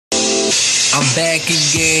I'm back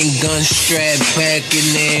again, gun strap packing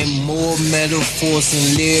in more metaphors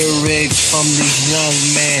and lyrics from this young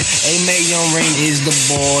man. R.A.I.N is the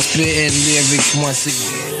boss, spitting lyrics once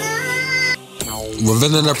again.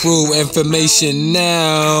 Revealing approved information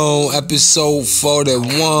now, episode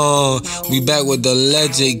 41. We back with the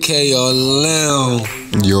legend K.L.M.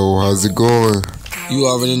 Yo, how's it going? You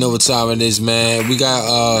already know what time it is, man. We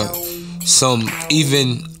got some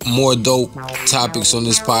even more dope topics on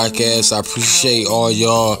this podcast. I appreciate all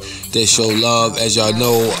y'all that show love. As y'all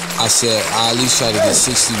know, I said I at least try to get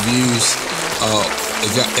 60 views.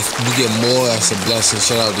 If we get more, that's a blessing.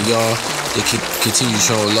 Shout out to y'all that continue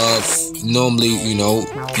showing love. Normally, you know,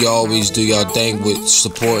 y'all always do y'all thing with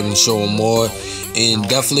supporting and showing more, and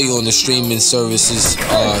definitely on the streaming services.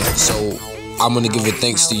 So I'm gonna give a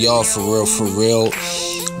thanks to y'all for real,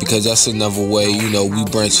 because that's another way, you know, we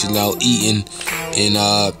branching out, eating, and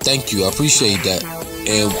thank you, I appreciate that.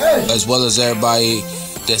 And as well as everybody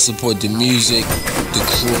that support the music, the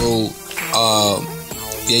crew,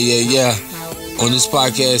 yeah. On this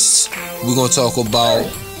podcast, we're gonna talk about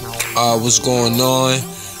what's going on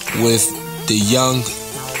with the young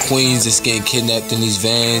queens that's getting kidnapped in these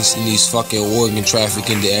vans and these fucking organ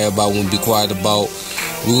trafficking that everybody won't be quiet about.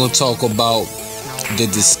 We're gonna talk about the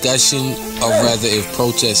discussion of whether if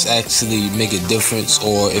protests actually make a difference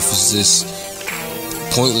or if it's just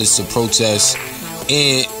pointless to protest.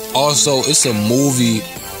 And also, it's a movie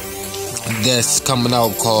that's coming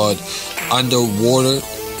out called Underwater,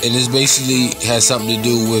 and this basically has something to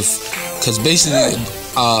do with, because basically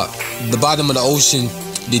the bottom of the ocean,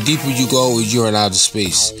 the deeper you go, you're in outer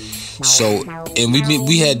space. So, and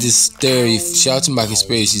we had this theory. Shout out to my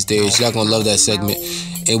conspiracy theories. Y'all gonna love that segment.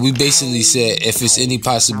 And we basically said, if it's any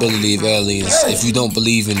possibility of aliens, if you don't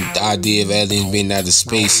believe in the idea of aliens being out of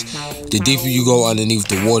space, the deeper you go underneath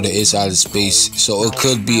the water, it's out of space. So it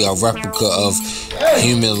could be a replica of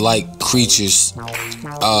human-like creatures,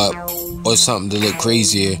 or something to look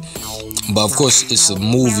crazier. But of course, it's a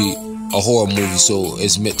movie, a horror movie, so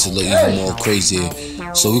it's meant to look even more crazier.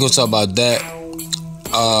 So we're gonna talk about that.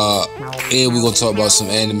 And we're gonna talk about some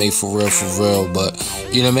anime for real. But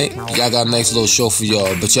you know what I mean? Y'all got a nice little show for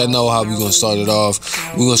y'all. But y'all know how we gonna start it off.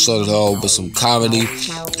 We're gonna start it off with some comedy.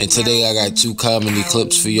 And today I got 2 comedy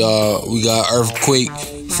clips for y'all. We got Earthquake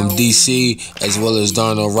from DC as well as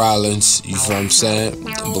Donnell Rawlings. You feel what I'm saying?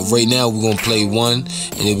 But right now we're gonna play one,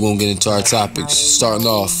 and then we're gonna get into our topics. Starting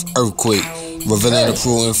off, Earthquake, revealing the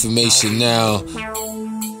approved information now.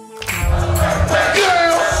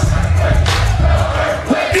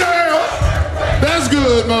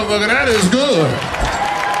 Good, motherfucker, that is good.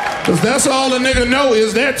 Cause that's all a nigga know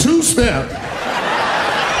is that 2-step.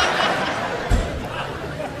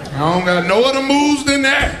 I don't got no other moves than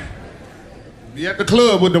that. Be at the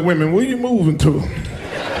club with the women, where you moving to?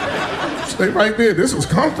 Stay right there, this is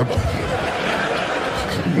comfortable.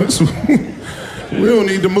 We don't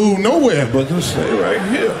need to move nowhere, but just stay right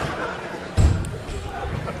here.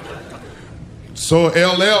 So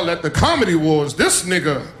LL at the Comedy Wars, this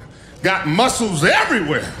nigga got muscles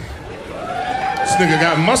everywhere. This nigga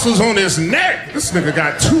got muscles on his neck. This nigga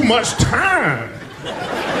got too much time.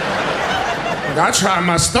 Like, I try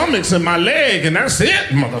my stomachs and my leg, and that's it,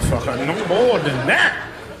 motherfucker. No more than that.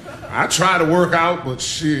 I try to work out, but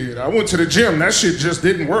shit, I went to the gym. That shit just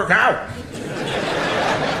didn't work out.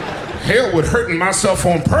 Hell with hurting myself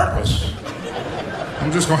on purpose.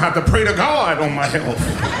 I'm just gonna have to pray to God on my health.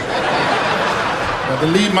 I have to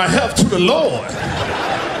leave my health to the Lord.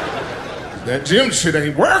 That gym shit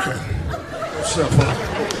ain't working.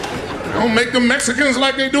 Don't make them Mexicans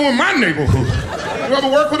like they do in my neighborhood. You ever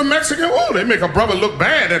work with a Mexican? Oh, they make a brother look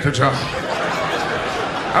bad at the job.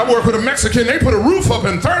 I work with a Mexican, they put a roof up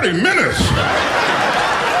in 30 minutes.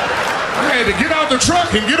 I had to get out the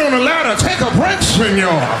truck and get on the ladder, take a break,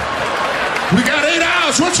 senor. We got 8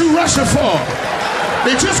 hours, what you rushing for?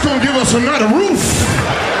 They just gonna give us another roof.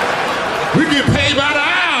 We get paid by the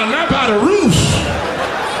hour, not by the roof.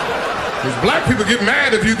 Because black people get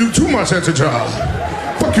mad if you do too much at your job.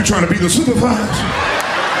 Fuck, you trying to be the supervisor?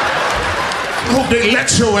 I hope they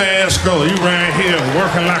let your ass go. You right here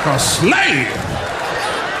working like a slave.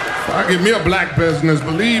 If I get me a black business,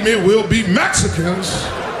 believe me, we'll be Mexicans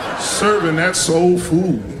serving that soul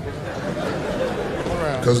food.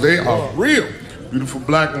 Because they are real. Beautiful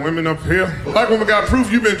black women up here. Black woman got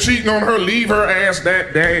proof you've been cheating on her, leave her ass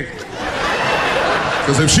that day.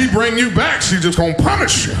 Because if she bring you back, she just gonna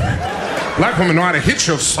punish you. Black women know how to hit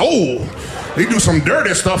your soul. They do some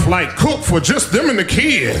dirty stuff like cook for just them and the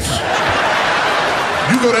kids.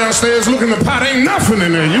 You go downstairs, look in the pot, ain't nothing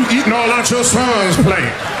in there. You eating all out your son's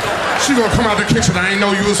plate. She gonna come out the kitchen, I ain't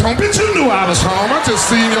know you was home. Bitch, you knew I was home. I just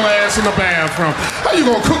seen your ass in the bathroom. How you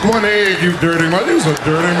gonna cook one egg, you dirty mother? You's a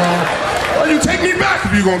dirty mother. Why you take me back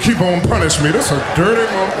if you gonna keep on punish me? That's a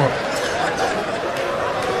dirty mother.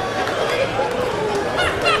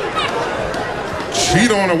 Cheat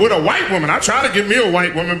on her with a white woman. I tried to get me a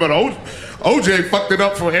white woman, but OJ fucked it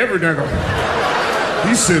up for every nigga.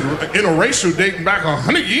 He said interracial dating back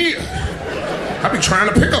 100 years. I be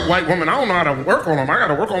trying to pick up white women. I don't know how to work on them. I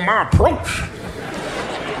gotta work on my approach.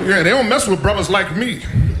 Yeah, they don't mess with brothers like me.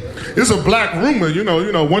 It's a black rumor, you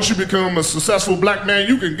know, once you become a successful black man,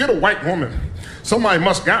 you can get a white woman. Somebody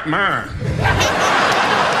must got mine.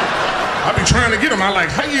 I be trying to get them. I like,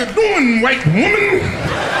 how you doing, white woman?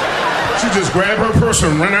 She just grabbed her purse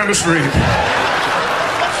and ran down the street.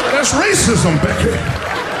 So that's racism, Becky.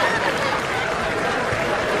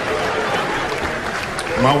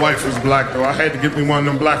 My wife is black, though. I had to get me one of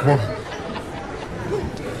them black ones.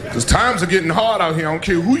 Because times are getting hard out here. I don't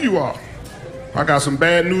care who you are. I got some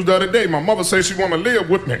bad news the other day. My mother said she want to live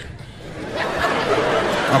with me.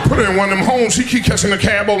 I put her in one of them homes. She keep catching a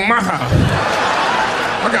cab over my house.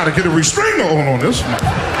 I got to get a restrainer on this one.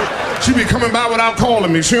 She be coming by without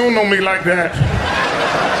calling me. She don't know me like that.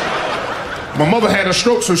 My mother had a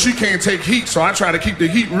stroke, so she can't take heat, so I try to keep the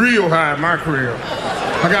heat real high in my crib.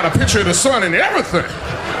 I got a picture of the sun and everything.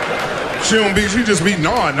 She just be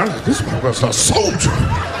gnawing. I'm like, this mother's a soldier.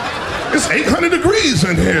 It's 800 degrees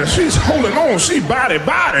in here. She's holding on. She body.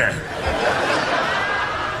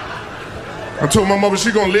 I told my mother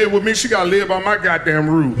she gonna live with me. She gotta live by my goddamn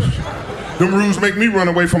rules. Them rules make me run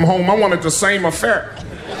away from home. I wanted the same effect.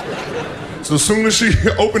 So as soon as she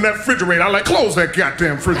opened that refrigerator, I like, close that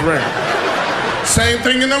goddamn refrigerator. Same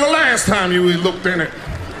thing in the last time you looked in it.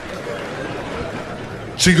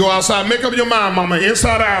 She go outside, make up your mind, mama,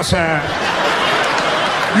 inside or outside.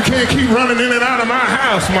 You can't keep running in and out of my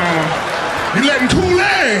house, mama. You letting cool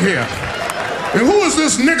air in here. And who is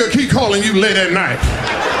this nigga keep calling you late at night?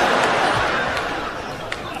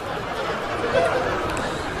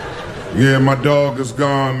 Yeah, my dog is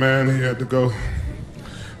gone, man. He had to go.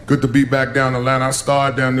 Good to be back down in Atlanta. I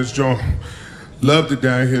starred down this joint. Loved it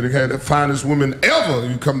down here. They had the finest women ever.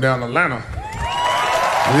 You come down to Atlanta.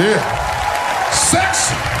 Yeah.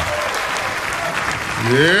 Sex.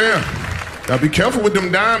 Yeah. Gotta be careful with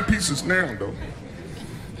them dime pieces now, though.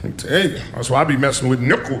 I tell you. That's why I be messing with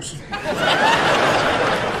nickels.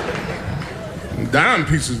 Them dime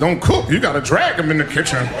pieces don't cook. You gotta drag them in the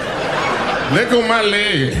kitchen. Let go my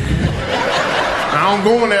leg. I don't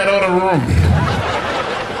go in that other room.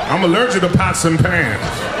 I'm allergic to pots and pans.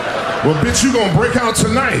 Well, bitch, you gonna break out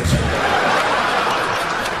tonight.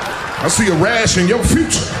 I see a rash in your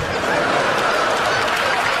future.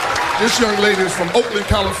 This young lady is from Oakland,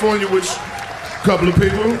 California, with a couple of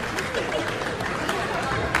people.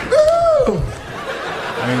 Ooh.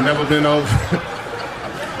 I ain't never been over.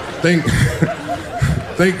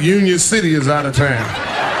 Think Union City is out of town.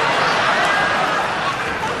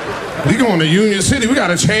 We going to Union City, we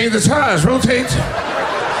gotta change the tires, rotate.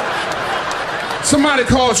 Somebody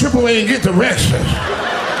call AAA and get the rest.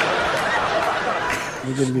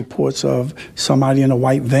 We get reports of somebody in a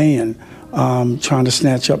white van trying to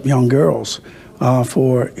snatch up young girls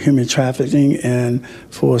for human trafficking and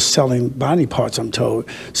for selling body parts, I'm told.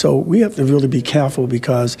 So we have to really be careful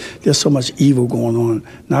because there's so much evil going on,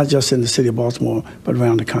 not just in the city of Baltimore, but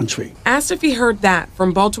around the country. Asked if he heard that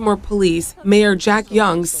from Baltimore police, Mayor Jack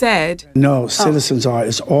Young said, "No, citizens are.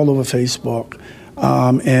 It's all over Facebook.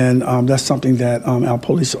 And that's something that our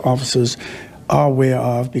police officers are aware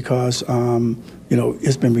of because,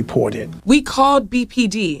 it's been reported." We called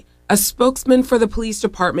BPD. A spokesman for the police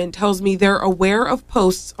department tells me they're aware of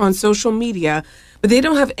posts on social media, but they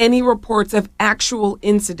don't have any reports of actual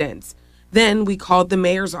incidents. Then we called the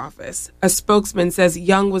mayor's office. A spokesman says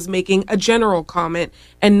Young was making a general comment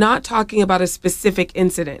and not talking about a specific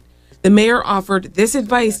incident. The mayor offered this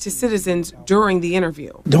advice to citizens during the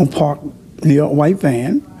interview. Don't park near a white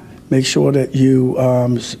van. Make sure that you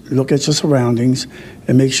look at your surroundings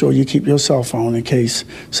and make sure you keep your cell phone in case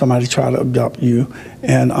somebody try to abduct you,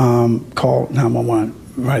 and call 911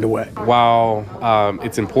 right away. While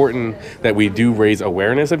it's important that we do raise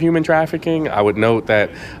awareness of human trafficking, I would note that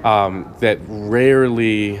that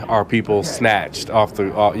rarely are people snatched off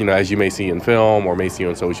the, as you may see in film or may see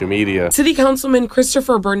on social media. City Councilman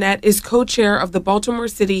Christopher Burnett is co-chair of the Baltimore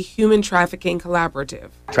City Human Trafficking Collaborative.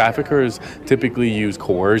 Traffickers typically use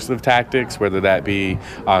coercive tactics, whether that be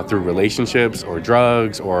through relationships or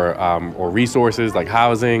drugs or resources like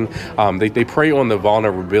housing. They prey on the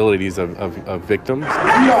vulnerabilities of victims.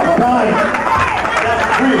 We are fine.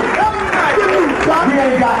 That's We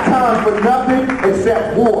ain't got time for nothing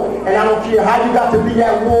except war. And I don't care how you got to be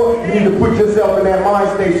at war, you need to put yourself in that mind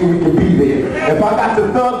state so we can be there. If I got to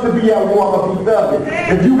thug to be at war, I'm going to be thugging.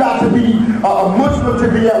 If you got to be a Muslim to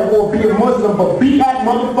be at war, be a Muslim, but be at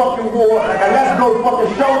motherfucking war, and let's go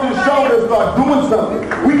fucking shoulder to shoulder start doing something.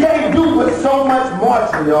 We can't do but so much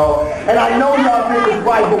marching, y'all. And I know y'all think it's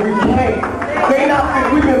right, but we can't. They not think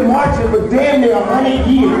we've been marching for damn near 100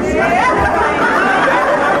 years.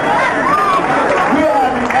 We are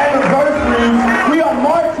having anniversaries. We are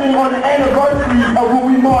marching on the anniversary of when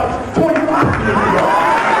we marched 25 years ago.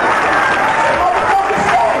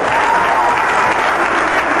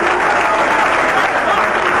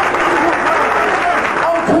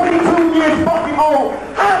 I'm 22 years fucking old.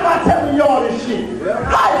 How am I telling y'all this shit?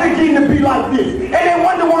 How is it getting to be like this? And they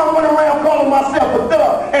wonder why I run around calling myself a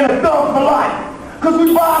thug and a thug for life. Because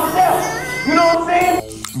we by ourselves. You know what I'm saying?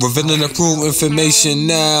 Revealing approved information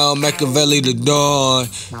now. Machiavelli the Dawn.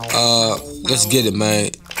 Let's get it,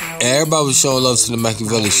 man. And everybody was showing love to the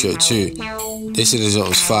Machiavelli shirt too. They said this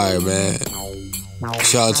was fire, man.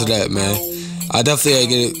 Shout out to that, man. I definitely gotta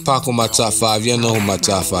get it. Pac on my top 5. Y'all know who my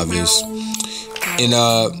top 5 is. And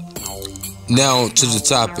now to the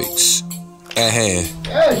topics at hand.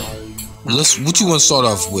 What you want to start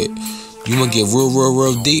off with? You want to get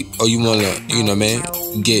real deep, or you want to, you know, man,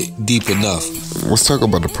 get deep enough? Let's talk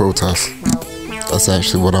about the protest. That's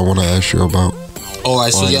actually what I want to ask you about.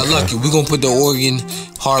 Alright, so y'all lucky. We're going to put the Oregon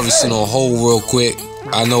harvesting on hold real quick.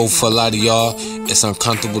 I know for a lot of y'all, it's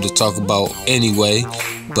uncomfortable to talk about anyway,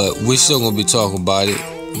 but we're still going to be talking about it,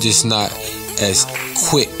 just not as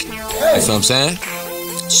quick. You know what I'm saying?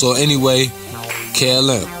 So anyway,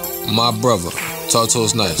 K.L.M, my brother, talk to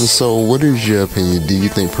us nice. So what is your opinion? Do you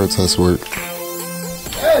think protests work?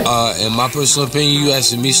 In my personal opinion, you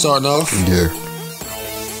asking me starting off? Yeah.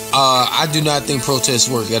 I do not think protests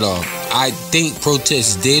work at all. I think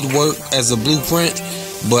protests did work as a blueprint,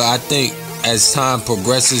 but I think as time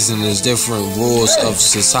progresses and there's different rules of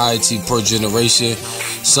society per generation,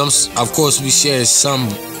 of course we share some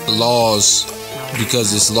laws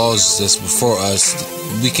because it's laws that's before us.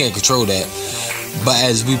 We can't control that. But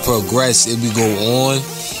as we progress and we go on,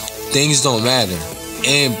 things don't matter.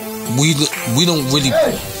 And we don't really,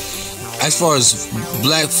 as far as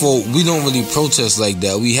black folk, we don't really protest like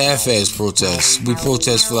that. We half-ass protest. We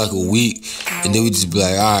protest for like a week, and then we just be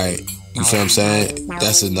like, alright, you feel what I'm saying?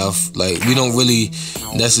 That's enough. Like, we don't really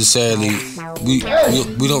necessarily, we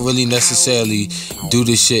don't really necessarily do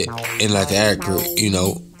this shit in like an accurate, you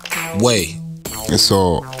know, way. And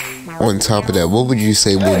so, on top of that, what would you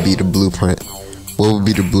say would be the blueprint? What would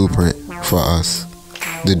be the blueprint for us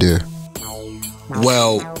to do?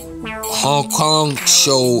 Well, Hong Kong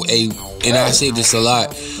showed and I say this a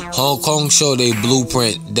lot, Hong Kong showed a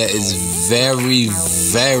blueprint that is very,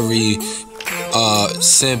 very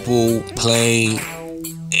simple, plain,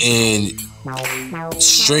 and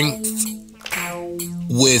strength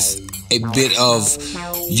with a bit of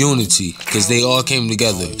unity, because they all came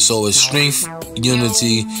together. So it's strength,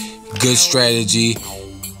 unity, good strategy,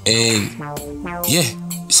 and yeah,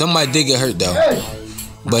 somebody did get hurt though,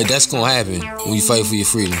 but that's gonna happen when you fight for your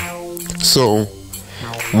freedom. So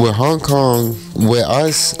with Hong Kong, with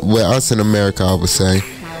us in America, I would say,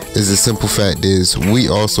 is the simple fact is we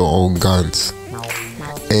also own guns.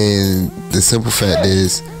 And the simple fact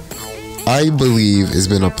is, I believe it's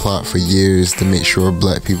been a plot for years to make sure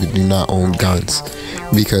black people do not own guns.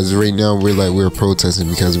 Because right now we're protesting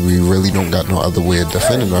because we really don't got no other way of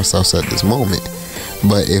defending ourselves at this moment.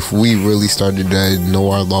 But if we really started to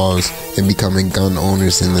know our laws and becoming gun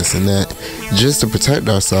owners and this and that, just to protect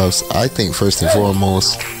ourselves, I think first and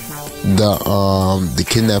foremost, the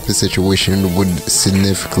kidnapping situation would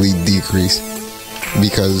significantly decrease.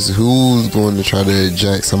 Because who's going to try to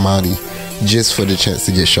jack somebody just for the chance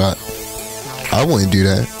to get shot? I wouldn't do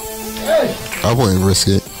that. I wouldn't risk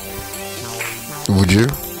it. Would you?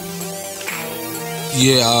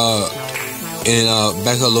 Yeah, and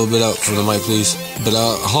back a little bit up from the mic, please. But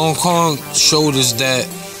Hong Kong showed us that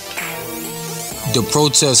the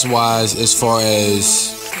protest-wise, as far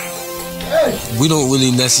as we don't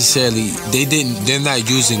really necessarily, they're not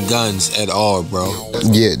using guns at all, bro.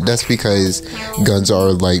 Yeah, that's because guns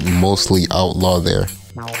are like mostly outlawed there.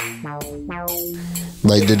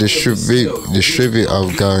 Like the distribute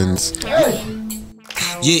of guns.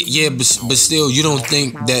 Yeah, but still, you don't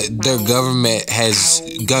think that their government has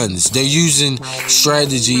guns? They're using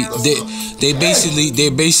strategy. They're basically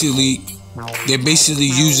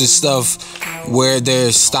using stuff where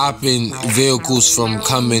they're stopping vehicles from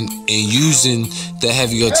coming and using the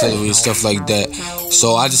heavy artillery and stuff like that.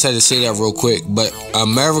 So I just had to say that real quick. But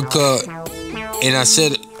America, and I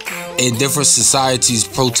said in different societies,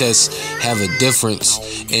 protests have a difference.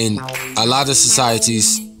 In a lot of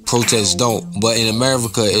societies, protests don't. But in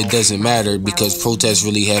America, it doesn't matter because protests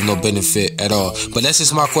really have no benefit at all. But that's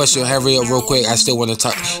just my question. Hurry up real quick. I still want to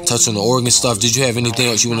touch on the Oregon stuff. Did you have anything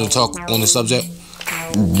else you want to talk on the subject?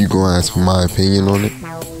 You gonna ask my opinion on it?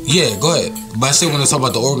 Yeah, go ahead. But I still want to talk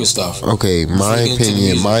about the Oregon stuff. Okay, my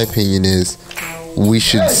opinion is we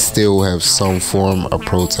should still have some form of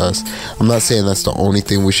protest. I'm not saying that's the only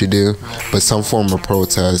thing we should do, but some form of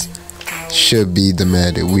protest should be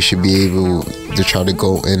demanded. We should be able to try to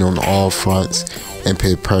go in on all fronts and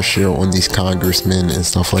put pressure on these congressmen and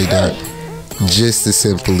stuff like that, just to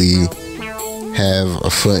simply have a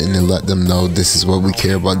footing and let them know this is what we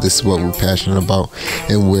care about, this is what we're passionate about,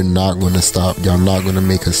 and we're not going to stop. Y'all not going to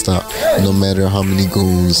make us stop. No matter how many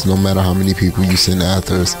goons, no matter how many people you send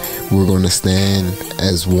after us, we're going to stand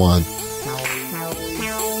as one.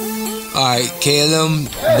 Alright, K.L.M.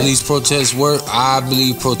 believes protests work. I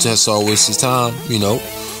believe protests are a waste of time, you know.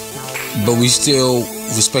 But we still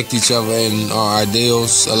respect each other and our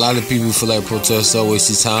ideals. A lot of people feel like protests are a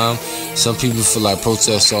waste of time. Some people feel like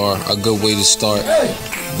protests are a good way to start,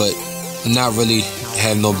 but not really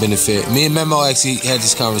have no benefit. Me and Memo actually had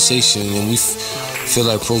this conversation, and we feel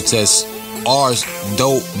like protests are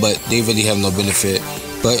dope, but they really have no benefit.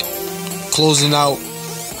 But closing out,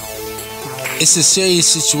 it's a serious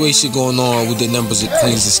situation going on with the numbers of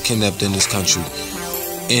queens that's kidnapped in this country.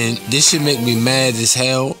 And this should make me mad as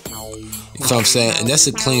hell. You know what I'm saying? And that's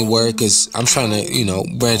a clean word, because I'm trying to, you know,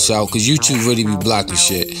 branch out, because YouTube really be blocking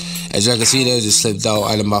shit. As y'all can see, that just slipped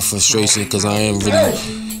out of my frustration, because I am really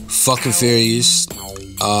fucking furious.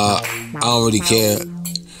 I don't really care.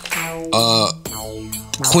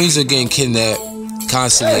 Queens are getting kidnapped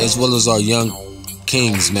constantly, as well as our young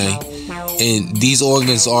kings, man. And these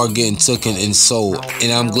organs are getting taken and sold.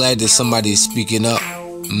 And I'm glad that somebody is speaking up.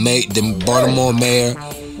 The Baltimore mayor,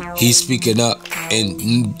 he's speaking up.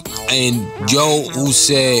 And Joe, who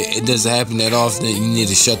said it doesn't happen that often, you need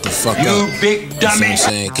to shut the fuck up. You big dummy. That's what I'm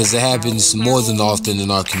saying, because it happens more than often in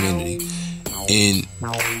our community. And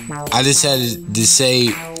I just had to say,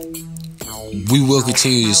 we will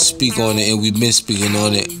continue to speak on it, and we've been speaking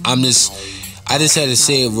on it. I just had to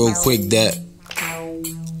say it real quick that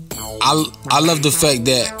I love the fact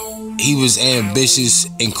that he was ambitious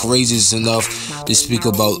and courageous enough to speak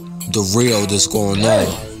about the real that's going on.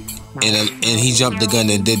 And he jumped the gun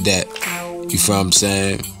and did that. You feel what I'm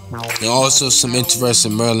saying? And also some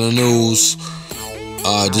interesting Maryland news.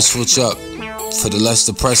 To switch up for the less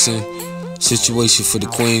depressing situation for the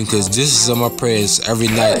Queen, because this is on my prayers every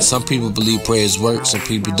night. Some people believe prayers work, some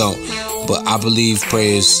people don't. But I believe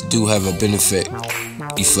prayers do have a benefit.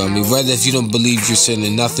 You feel me? Whether if you don't believe you're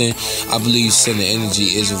sending nothing, I believe sending energy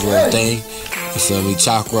is a real thing. You feel me?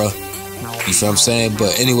 Chakra. You feel what I'm saying?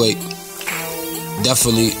 But anyway,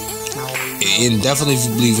 definitely if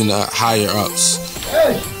you believe in the higher ups.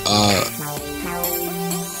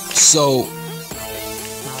 So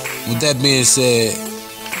with that being said,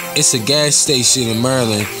 it's a gas station in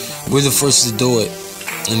Maryland. We're the first to do it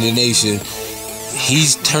in the nation.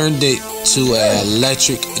 He's turned it to an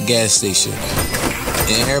electric gas station,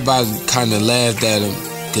 and everybody kind of laughed at him,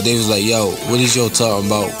 because they was like, yo, what is y'all talking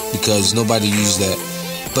about? Because nobody used that.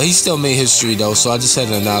 But he still made history though, so I just had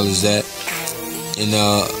to acknowledge that. And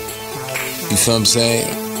you feel what I'm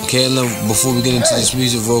saying? K.L.M, before we get into this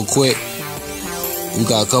music real quick, we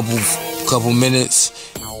got a couple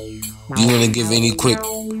minutes. Do you want to give any quick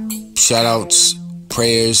shout outs,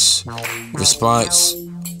 prayers, response,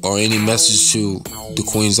 or any message to the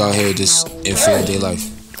queens out here just in fear of their life?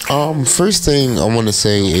 First thing I want to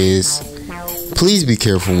say is, please be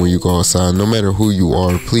careful when you go outside. No matter who you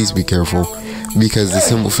are, please be careful, because the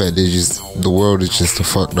simple fact is the world is just a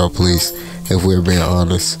fucked up place, if we're being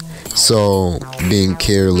honest. So being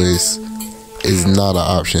careless is not an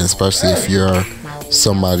option, especially if you're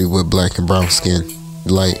somebody with black and brown skin.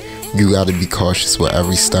 Like, you got to be cautious with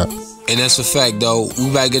every step. And that's a fact though. We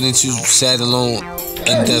about to get into Sad, Alone,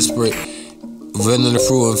 and Desperate, revealing the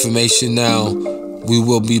full information now. We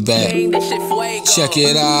will be back. Check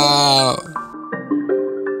it out.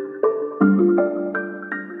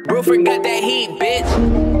 Wilfred got that heat, bitch.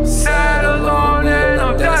 Sad, alone, and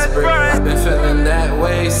I'm desperate. I've been feeling that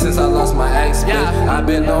way since I lost my ex, bitch. I've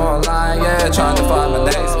been online, trying to find my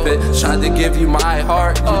next bitch. Tried to give you my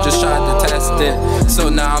heart, you just tried to test it. So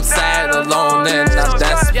now I'm sad, alone, and I'm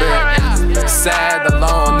desperate. Sad,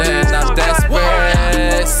 alone, and I'm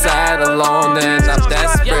desperate. Sad, alone, and I'm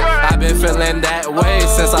desperate. I've been feeling that way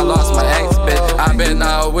since I lost my ex, bitch. I've been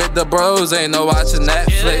out with the bros, ain't no watching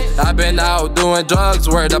Netflix. I've been out doing drugs,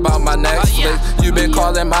 worried about my next flick. You been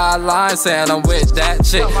calling my line, saying I'm with that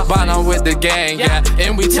chick, but I'm with the gang, yeah,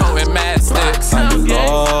 and we toting mad sticks. I've been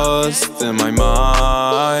lost in my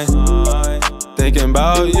mind, thinking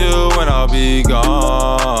about you when I'll be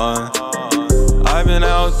gone. I've been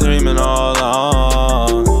out dreaming all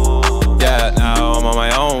along. Yeah, now I'm on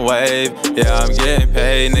my own wave. Yeah, I'm getting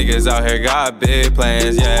paid. Niggas out here got big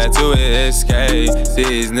plans, yeah, to escape.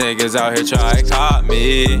 These niggas out here try to cop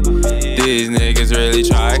me. These niggas really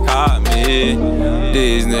try to cop me.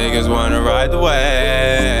 These niggas wanna ride the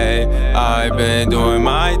wave. I've been doing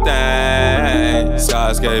my thing.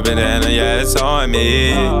 Skyscraping and yeah, it's on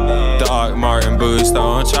me. Doc Martin boots,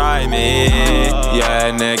 don't try me.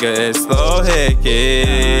 Yeah, nigga, it's slow hickey.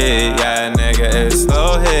 Yeah, nigga, it's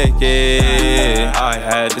slow hickey. I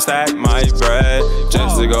had to stack my bread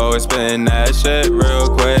just to go and spin that shit real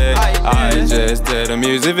quick. I just did a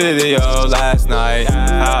music video last night.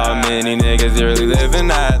 How many niggas really living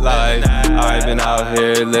that life? I've been out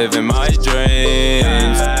here living my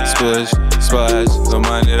dreams. Splish, splash, the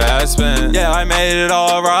money that I spent. Yeah, I made it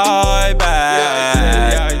all right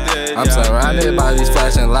back. I'm surrounded by these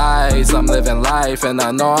flashing lights. I'm living life and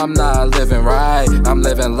I know I'm not living right. I'm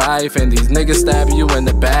living life and these niggas stab you in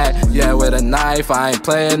the back, yeah, with a knife. I ain't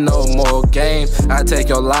playing no more games. I take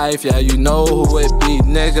your life, yeah, you know who it be,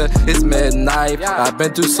 nigga. It's midnight. I've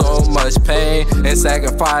been through so much pain and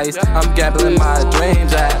sacrifice. I'm gambling my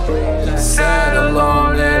dreams at sad,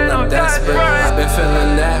 alone, and I'm desperate. I've been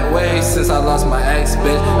feeling that way since I lost my ex,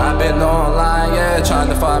 bitch. I've been online, yeah, trying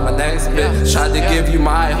to find my next bitch. Tried to give you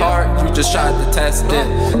my heart, you just tried to test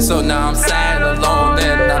it. So now I'm sad, alone,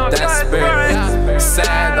 and I'm desperate.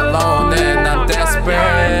 Sad, alone, and I'm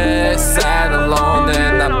desperate. Sad, alone,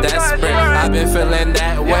 and I'm desperate. I've been feeling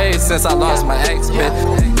that way since I lost my ex,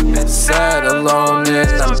 bitch. Sad, alone, and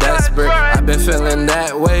I'm desperate. I've been feeling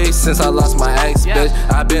that way since I lost my ex, bitch.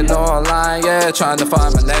 I've been online, yeah, trying to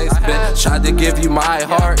find my next bitch. Tried to give you my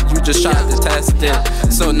heart, you just tried to test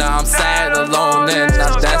it. So now I'm sad, alone, and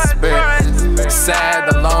I'm desperate.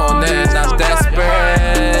 Sad, alone, and I'm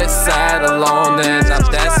desperate. Sad, alone, and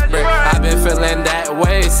I'm desperate. I've been feeling that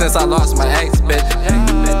way since I lost my ex, bitch.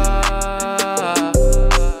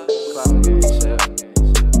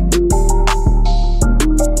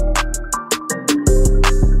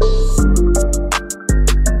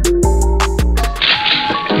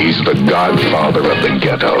 He's the godfather of the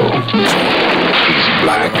ghetto. He's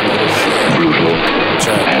black, brutal,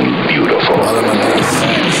 and beautiful.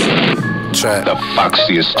 The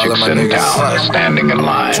foxiest chicks in town are standing in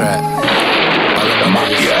line. The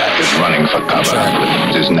mafia is running for cover.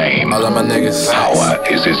 It's his name. Power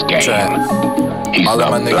is his game. He's the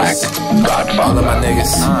black godfather. All of my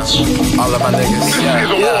niggas. All of my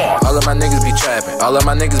niggas. Yeah. All of my niggas be trapping. All of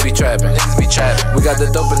my niggas be trapping. We got the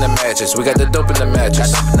dope in the mattress. We got the dope in the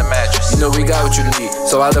mattress. You know we got what you need.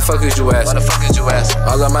 So why the fuck is you asking?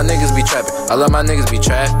 All of my niggas be trapping. All of my niggas be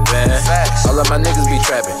trapping. All of my niggas be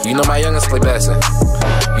trapping. You know my youngest play blasting.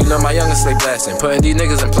 You know my youngest stay blasting. Putting these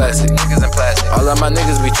niggas in plastic. All of my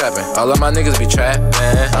niggas be trapping. All of my niggas be trapping.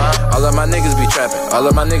 All of my niggas be trapping. All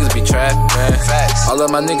of my niggas be trapping. All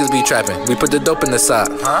of my niggas be trapping. We put the dope in the sock.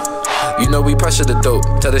 You know we pressure the dope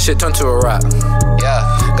till the shit turn to a rock.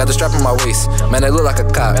 Got the strap on my waist. Man, it look like a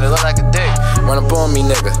cop. Run up on me,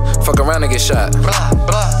 nigga. Fuck around and get shot.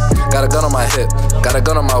 Got a gun on my hip. Got a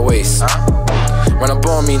gun on my waist. Run up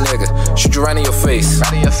on me, nigga. Shoot you right in your face.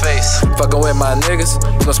 Fucking with my niggas,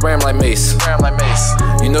 you gon' spray 'em like mace.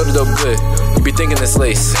 You know the dope good, you be thinking it's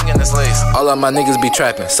lace. All of my niggas be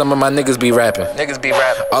trapping, some of my niggas be rapping.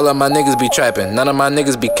 All of my niggas be trapping, none of my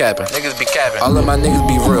niggas be capping. All of my niggas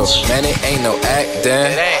be real, man, it ain't no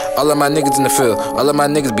acting. All of my niggas in the field, all of my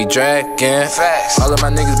niggas be dragging. All of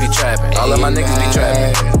my niggas be trapping, all of my niggas be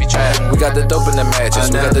trapping. We got the dope in the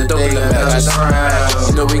mattress, we got the dope in the mattress.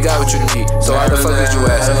 You know we got what you need, so why the fuck is you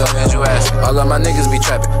asking? All of my niggas be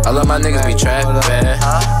trapping, all of my niggas be trapping.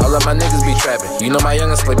 All of my niggas be trapping, you know my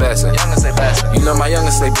youngest play blasting. You know my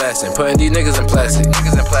youngest stay blasting, putting these niggas in plastic.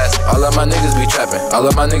 All of my niggas be trapping, all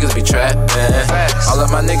of my niggas be trapping. All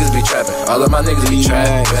of my niggas be trapping, all of my niggas be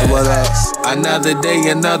trapping. Another day,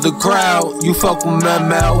 another crowd. You fuck with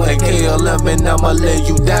ML and K.L.M and I'ma lay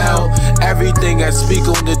you down. Everything I speak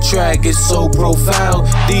on the track is so profound.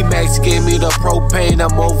 D-Max gave me the propane,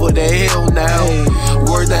 I'm over the hill now.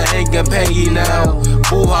 Word to hang and pay you now.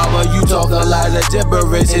 Ooh, mama, you talk a lot of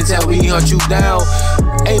gibberish until we hunt you down.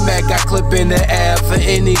 A-Mac got clip in the air for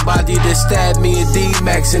anybody that stabbed me and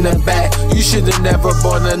D-Max in the back. You should've never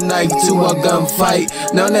brought a knife to a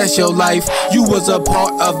gunfight. Now that's your life. You was a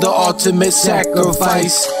part of the ultimate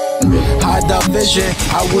sacrifice. Hide the vision,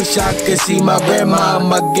 I wish I could see my grandma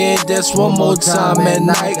again just one more time at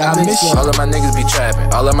night. I miss you. All of my niggas be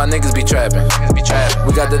trapping, all of my niggas be trapping.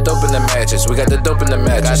 We got the dope in the matches, we got the dope in the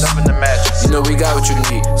matches. You know we got what you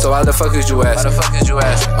need, so why the fuck is you asking?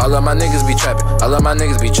 All of my niggas be trapping, all of my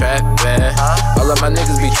niggas be trapping. All of my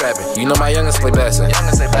niggas be trapping, you know my youngest stay blasting.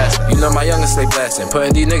 You know my youngest stay blasting,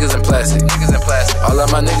 putting these niggas in plastic. All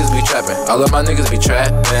of my niggas be trapping, all of my niggas be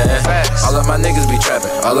trapping. All of my niggas be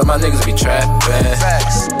trapping, all of my niggas be trapping.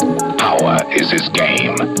 Power is his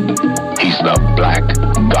game. He's the Black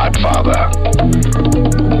Godfather.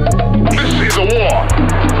 This is a war.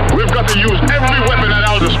 We've got to use every weapon at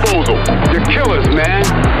our disposal. You're killers, man.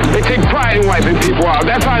 They take pride in wiping people out.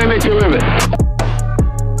 That's how they make their living.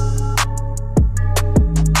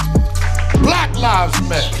 Black Lives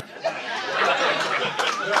Matter.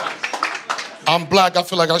 I'm black. I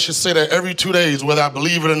feel like I should say that every 2 days, whether I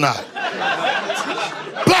believe it or not.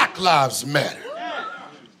 Black Lives Matter.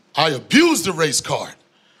 I abused the race card.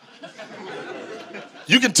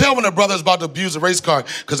 You can tell when a brother's about to abuse the race card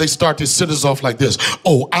because they start their sitters off like this.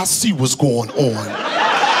 Oh, I see what's going on.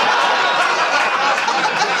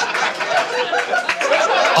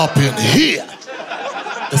 Up in here.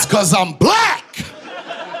 It's because I'm black.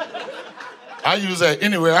 I use that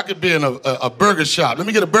anywhere. I could be in a burger shop. Let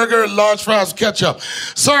me get a burger, large fries, with ketchup.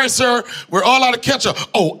 Sorry, sir, we're all out of ketchup.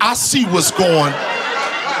 Oh, I see what's going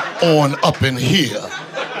on up in here.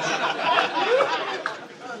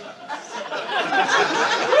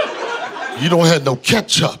 You don't have no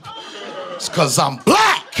ketchup. It's because I'm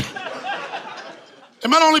black.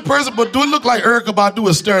 Am I the only person, but do it look like Erykah Badu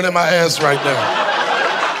is staring at my ass right now?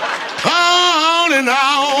 On and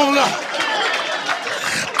on.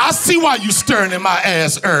 I see why you staring at my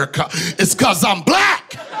ass, Erykah. It's because I'm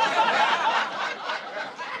black.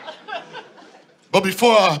 But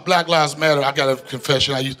before Black Lives Matter, I got a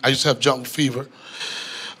confession. I used to have jungle fever.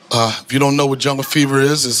 If you don't know what jungle fever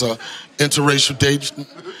is, it's an interracial date.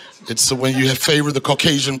 It's when you have favored the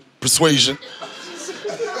Caucasian persuasion.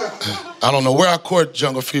 I don't know where I caught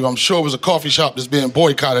jungle fever. I'm sure it was a coffee shop that's being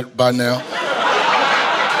boycotted by now.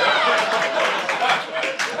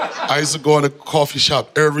 I used to go in a coffee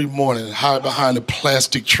shop every morning and hide behind a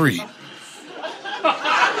plastic tree.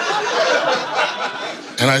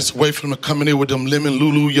 And I used to wait for them to come in there with them lemon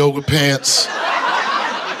Lulu yoga pants.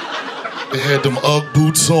 They had them Ugg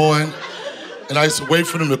boots on. And I used to wait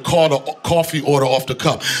for them to call the coffee order off the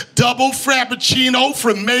cup. Double Frappuccino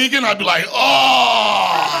from Megan. I'd be like,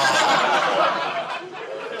 oh.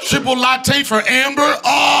 Triple latte for Amber.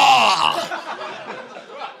 Oh.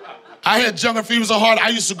 I had jungle fever so hard, I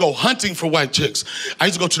used to go hunting for white chicks. I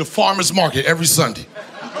used to go to the farmer's market every Sunday.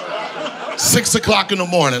 6 o'clock in the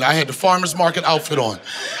morning, I had the farmer's market outfit on.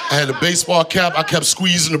 I had a baseball cap, I kept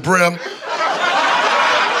squeezing the brim.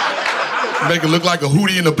 Make it look like a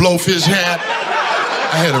Hootie in a Blowfish hat.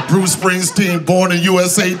 I had a Bruce Springsteen Born in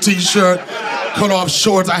USA t-shirt, cut off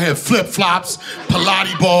shorts. I had flip-flops,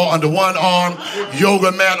 Pilates ball under one arm,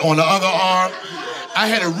 yoga mat on the other arm. I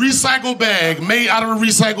had a recycle bag made out of a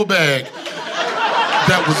recycle bag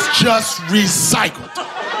that was just recycled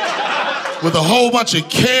with a whole bunch of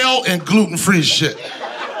kale and gluten-free shit.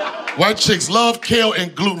 White chicks love kale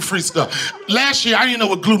and gluten-free stuff. Last year, I didn't know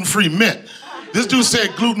what gluten-free meant. This dude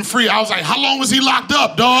said gluten-free. I was like, how long was he locked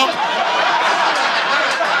up, dog?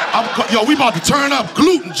 Yo, we about to turn up.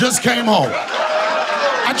 Gluten just came home.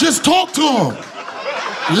 I just talked to him.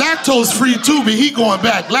 Lactose-free too, but he going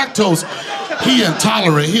back. Lactose, he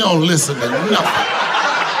intolerant. He don't listen to nothing.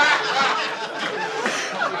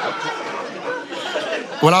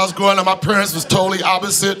 When I was growing up, my parents was totally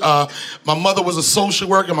opposite. My mother was a social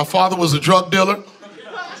worker, my father was a drug dealer.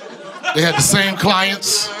 They had the same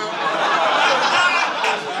clients.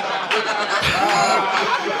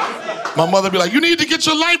 My mother be like, you need to get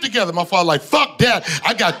your life together. My father like, fuck that.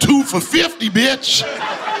 I got 2 for $50, bitch.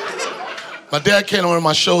 My dad came on one of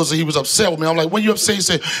my shows and he was upset with me. I'm like, when you upset? He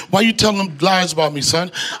said, why you telling them lies about me,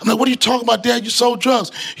 son? I'm like, what are you talking about, Dad? You sold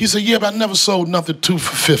drugs. He said, yeah, but I never sold nothing 2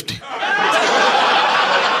 for $50.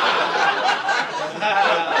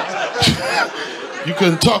 You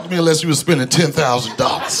couldn't talk to me unless you were spending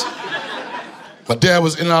 $10,000. My dad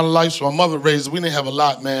was in and out of life, so my mother raised us. We didn't have a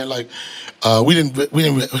lot, man. Like, we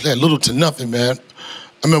had little to nothing, man. I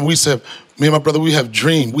remember we said, me and my brother, we have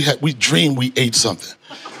dream. We dream we ate something.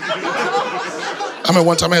 I remember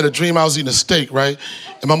one time I had a dream I was eating a steak, right?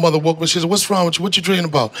 And my mother woke me, she said, what's wrong with you? What you dreaming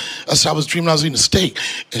about? I said, I was dreaming I was eating a steak.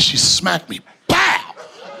 And she smacked me. Pow!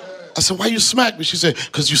 I said, why you smack me? She said,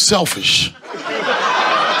 because you selfish.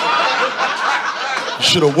 You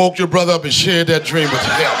should have woke your brother up and shared that dream with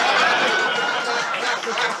him.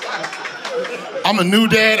 I'm a new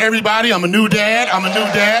dad, everybody. I'm a new dad. I'm a new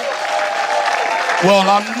dad. Well,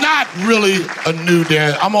 I'm not really a new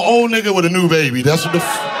dad. I'm an old nigga with a new baby. That's what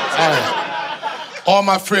I am. All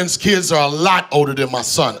my friends' kids are a lot older than my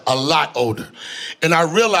son, a lot older. And I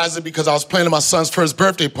realized it because I was playing at my son's first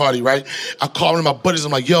birthday party, right? I called one of my buddies,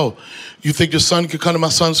 I'm like, yo, you think your son could come to my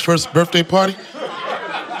son's first birthday party?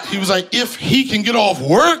 He was like, if he can get off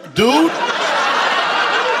work, dude.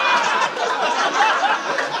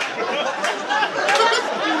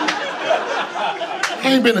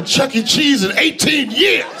 I ain't been to Chuck E. Cheese in 18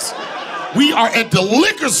 years. We are at the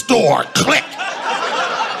liquor store, click.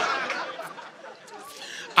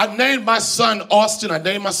 I named my son Austin. I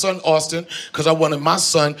named my son Austin because I wanted my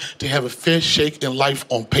son to have a fair shake in life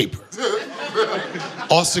on paper.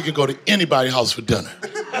 Austin could go to anybody's house for dinner.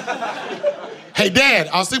 Hey, Dad,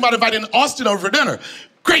 I was thinking about inviting Austin over for dinner.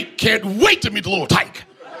 Great, can't wait to meet the little tyke.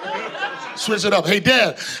 Switch it up. Hey,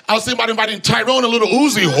 Dad, I was thinking about inviting Tyrone and little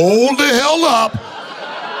Uzi. Hold the hell up.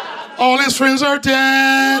 All his friends are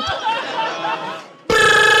dead.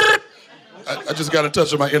 I just got in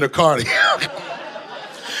touch with my inner Cardi.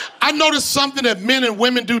 I noticed something that men and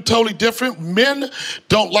women do totally different. Men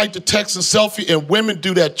don't like to text and selfie, and women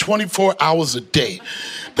do that 24 hours a day.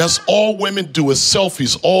 That's all women do is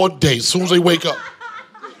selfies all day, as soon as they wake up.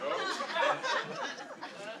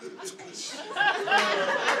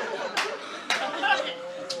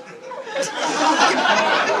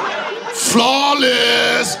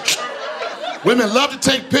 Flawless. Women love to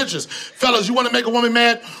take pictures. Fellas, you want to make a woman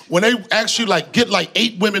mad? When they ask you, like, get like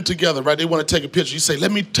 8 women together, right? They want to take a picture. You say,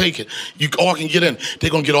 let me take it. You all can get in.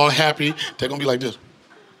 They're going to get all happy. They're going to be like this.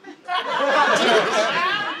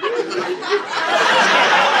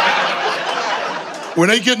 When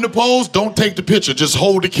they get in the pose, don't take the picture. Just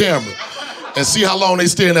hold the camera and see how long they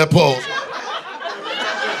stay in that pose.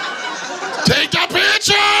 Take the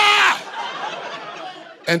picture!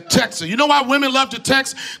 And text her. You know why women love to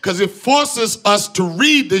text? Because it forces us to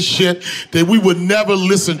read this shit that we would never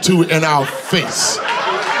listen to in our face.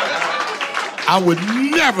 I would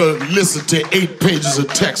never listen to 8 pages of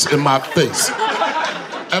text in my face.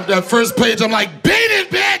 After that first page, I'm like, beat it,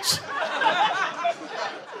 bitch!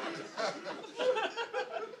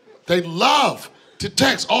 They love to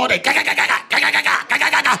text all day.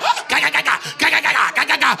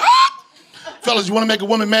 Fellas, you want to make a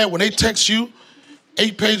woman mad when they text you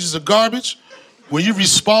 8 pages of garbage? When you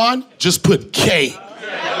respond, just put K.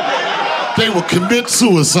 They will commit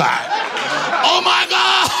suicide. Oh my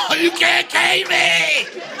God, you can't K me!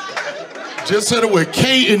 Just hit it with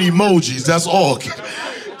K and emojis, that's all.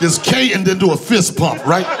 Just K and then do a fist pump,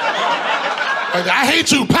 right? I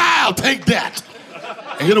hate you, pow, take that.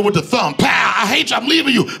 And hit it with the thumb, pow, I hate you, I'm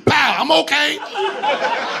leaving you, pow, I'm okay.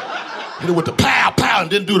 Hit it with the pow, pow, and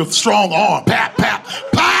then do the strong arm, pow, pow,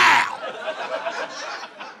 pow.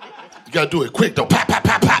 You gotta do it quick though, pow, pow,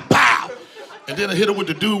 pow, pow, pow. And then I hit it with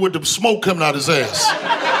the dude with the smoke coming out his ass.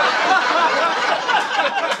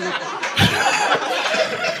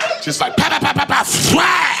 Just like pow, pow, pow, pow, pow,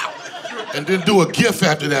 wow. And then do a gif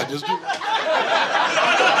after that. Just do...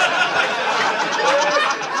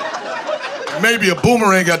 Maybe a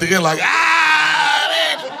boomerang at the end like,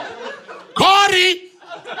 man. Cardi!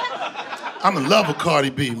 I'm in love with Cardi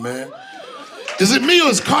B, man. Is it me or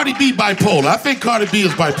is Cardi B bipolar? I think Cardi B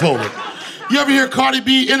is bipolar. You ever hear Cardi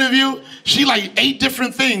B interview? She like 8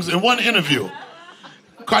 different things in one interview.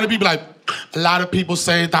 Cardi B be like, a lot of people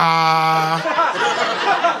say that.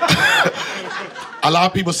 A lot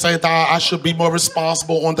of people say that I should be more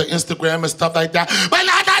responsible on the Instagram and stuff like that. But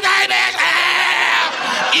not today, bitch.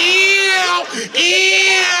 Ew,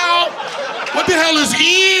 ew. What the hell is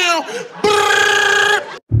ew?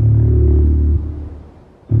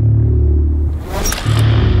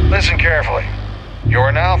 Listen carefully. You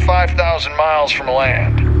are now 5,000 miles from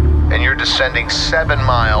land, and you're descending 7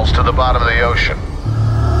 miles to the bottom of the ocean.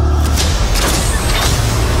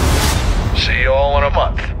 See you all in a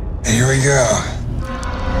month. Here we go.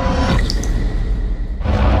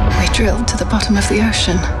 We drilled to the bottom of the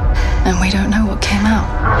ocean, and we don't know what came out.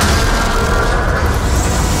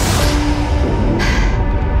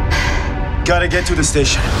 Gotta get to the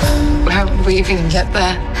station. How would we even get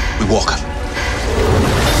there? We walk.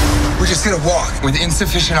 We're just gonna walk with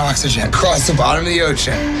insufficient oxygen across the bottom of the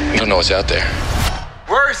ocean. You don't know what's out there.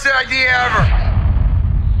 Worst idea ever.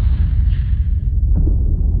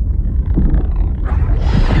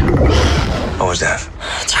 What was that?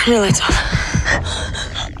 Turn your lights off.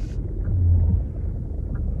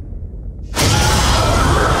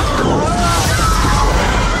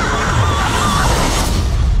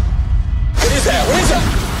 What is that? What is that?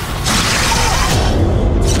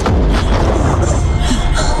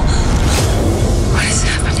 What is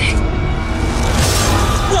happening?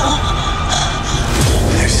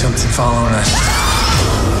 There's something following us.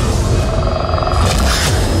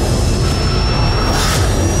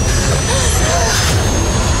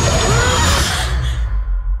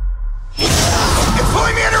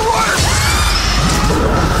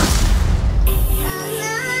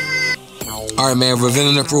 Alright, man,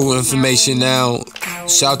 revealing approval information now.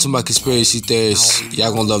 Shout out to my conspiracy theorists.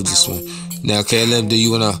 Y'all gonna love this one. Now, K.L.M, do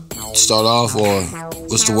you wanna start off, or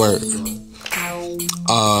what's the word?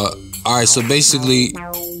 Alright, so basically,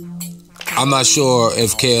 I'm not sure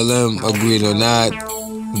if K.L.M agreed or not,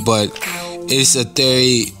 but it's a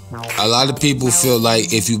theory. A lot of people feel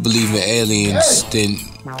like if you believe in aliens, then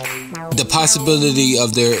the possibility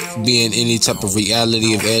of there being any type of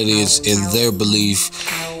reality of aliens in their belief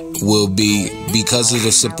will be because of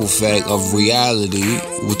the simple fact of reality,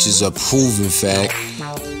 which is a proven fact,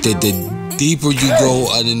 that the deeper you go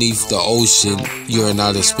underneath the ocean, you're in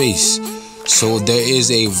outer space. So there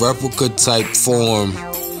is a replica type form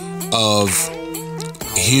of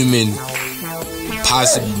human,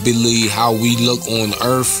 possibly how we look on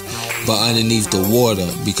Earth, but underneath the water,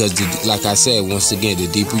 because like I said, once again, the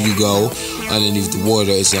deeper you go underneath the water,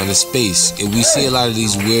 it's under space. And we see a lot of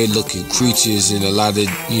these weird looking creatures and a lot of,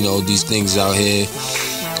 you know, these things out here,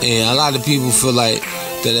 and a lot of people feel like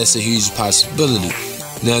that's a huge possibility.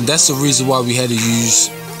 Now that's the reason why we had to use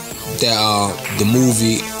that the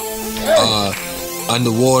movie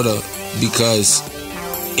Underwater, because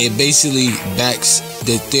it basically backs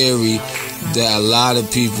the theory that a lot of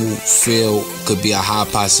people feel could be a high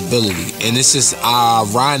possibility. And it's just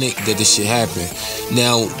ironic that this shit happened.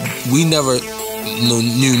 Now, we never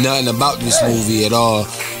knew nothing about this movie at all.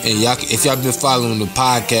 And y'all, if y'all been following the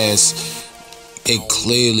podcast, it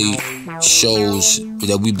clearly shows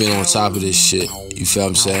that we've been on top of this shit. You feel what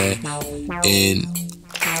I'm saying? And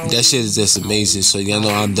that shit is just amazing. So y'all know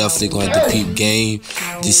I'm definitely going to have to peep game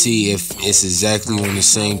to see if it's exactly on the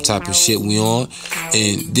same type of shit we on.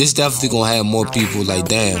 And this definitely going to have more people like,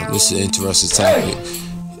 damn, this is an interesting topic.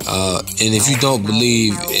 And if you don't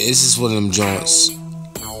believe, it's just one of them joints.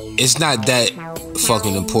 It's not that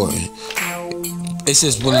fucking important. It's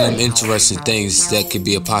just one of them interesting things that could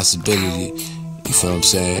be a possibility. You feel what I'm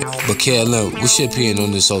saying? But K.L.M, what's your opinion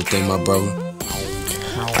on this whole thing, my brother?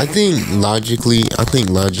 I think logically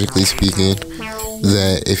speaking,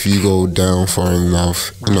 that if you go down far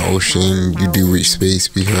enough in the ocean, you do reach space,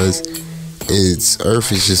 because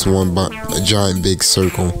Earth is just a giant big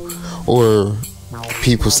circle, or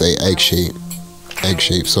people say egg shape.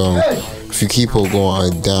 So if you keep on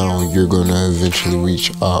going down, you're gonna eventually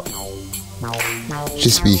reach up.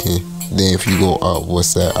 Just speaking. Then if you go up,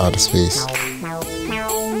 what's that? Outer space.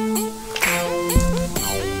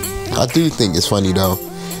 I do think it's funny though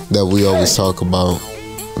that we always talk about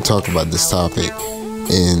this topic,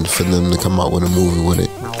 and for them to come out with a movie with it,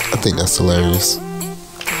 I think that's hilarious.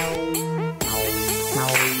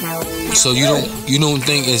 So you don't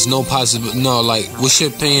think it's no possible? No, like, what's your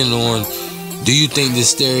opinion on? Do you think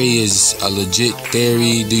this theory is a legit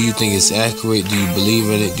theory? Do you think it's accurate? Do you believe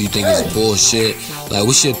in it? Do you think it's bullshit? Like,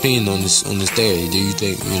 what's your opinion on this theory? Do you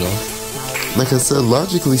think, you know? Like I said,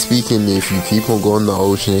 logically speaking, if you keep on going to the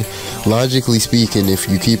ocean, logically speaking, if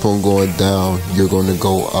you keep on going down, you're going to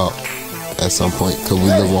go up at some point, because we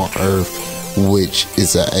live on Earth, which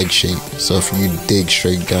is an egg shape. So if you dig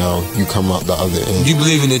straight down, you come out the other end. You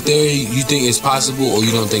believe in the theory? You think it's possible, or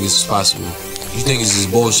you don't think it's possible? You think it's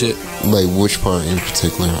just bullshit? Like, which part in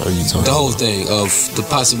particular are you talking about? The whole thing of the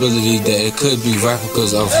possibility that it could be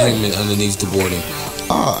replicas of human underneath the water.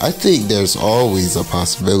 I think there's always a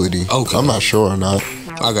possibility. Okay. I'm not sure or not.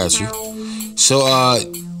 I got you. So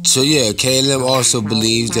yeah, K.L.M also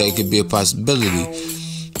believes that it could be a possibility.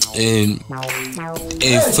 And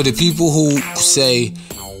for the people who say,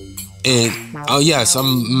 and yes,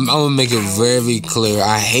 I'm gonna make it very clear,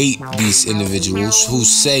 I hate these individuals who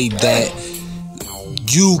say that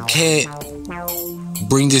you can't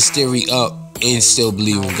bring this theory up and still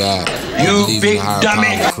believe in God. You believe big in a higher dummy.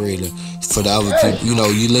 power creator. For the other people, you know,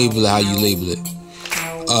 you label it how you label it.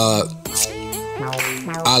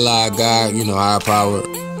 Allah, God, you know, higher power.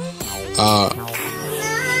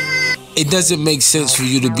 It doesn't make sense for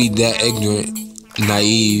you to be that ignorant,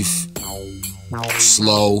 naive,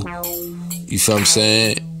 slow, you feel what I'm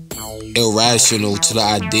saying, irrational to the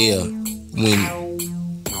idea, when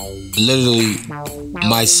literally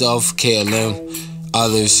myself, K.L.M,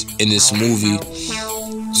 others in this movie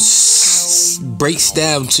breaks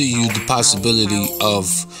down to you the possibility of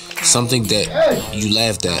something that you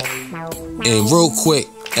laughed at. And real quick,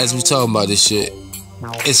 as we talking about this shit,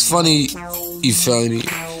 it's funny, you feel me?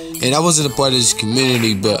 And I wasn't a part of this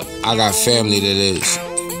community, but I got family that is.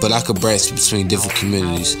 But I could branch between different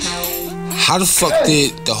communities. How the fuck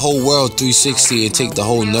did the whole world 360 and take the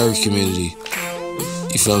whole nerd community?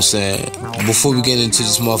 You feel what I'm saying? Before we get into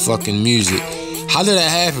this motherfucking music, how did that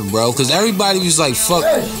happen, bro? Because everybody was like, fuck.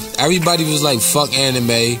 Everybody was like, fuck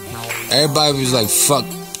anime. Everybody was like, fuck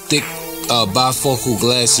thick bifocal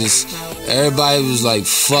glasses. Everybody was like,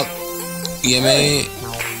 fuck, you know what I mean?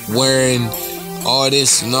 Wearing all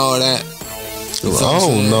this and all that. I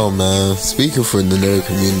don't know, man. Speaking for the nerd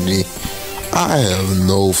community, I have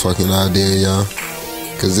no fucking idea, y'all.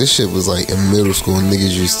 Cause this shit was like in middle school,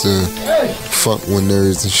 niggas used to fuck with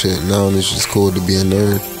nerds and shit. Now it's just cool to be a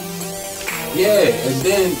nerd. Yeah, and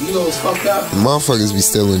then, you know what's fucked up? Motherfuckers be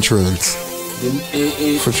stealing trends.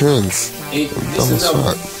 For trends.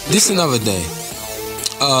 This another thing.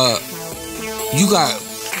 You got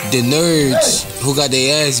the nerds who got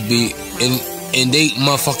their ass beat and they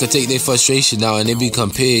motherfucker take their frustration out and they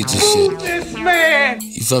become pigs and shit. This man.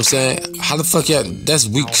 You feel what I'm saying? How the fuck y'all? That's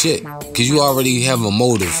weak shit. Cause you already have a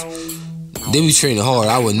motive. They be training hard.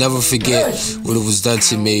 I would never forget what it was done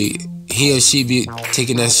to me. He or she be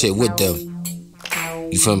taking that shit with them.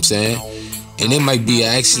 You feel what I'm saying? And they might be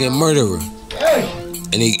an accident murderer.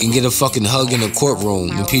 And they can get a fucking hug in the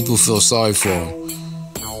courtroom and people feel sorry for them.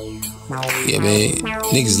 Yeah, man.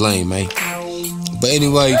 Niggas lame, man. But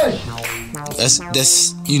anyway,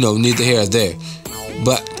 that's you know, neither here or there.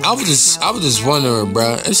 But I was just wondering,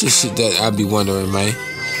 bro. It's just shit that I be wondering, man.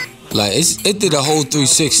 Like it did a whole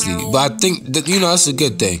 360, but I think that, you know, that's a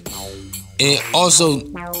good thing. And also,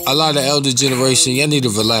 a lot of the elder generation, y'all need to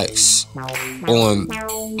relax on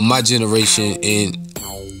my generation and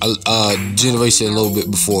generation a little bit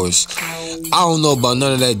before us. I don't know about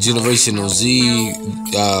none of that generational Z,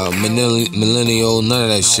 millennial, none of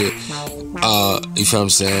that shit. You feel what I'm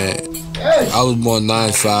saying? I was born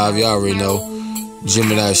 9-5, y'all already know.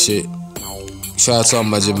 Gemini shit. Shout out to all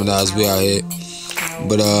my Geminis, we out here.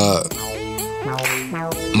 But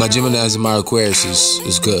my Geminis and my Aquarius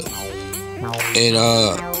is good. And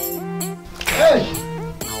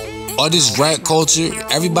all this rap culture,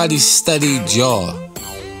 everybody studied Jaw.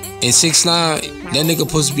 And 6ix9ine, that nigga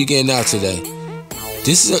supposed to be getting out today.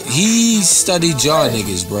 He studied Jaw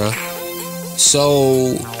niggas, bruh.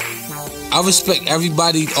 So I respect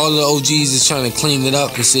everybody, all the OGs is trying to clean it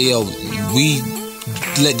up and say, yo, we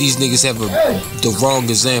let these niggas have the wrong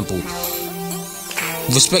example.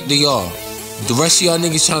 Respect to y'all. The rest of y'all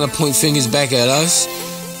niggas trying to point fingers back at us,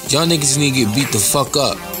 y'all niggas need to get beat the fuck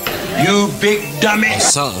up. You big dummy. Or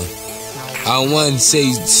something. I don't want to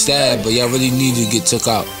say stab, but y'all really need to get took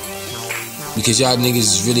out. Because y'all niggas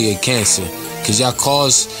is really a cancer. Because y'all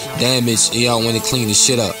cause damage and y'all want to clean the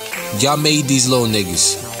shit up. Y'all made these little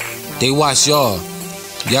niggas. They watch y'all.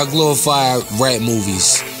 Y'all glorify rap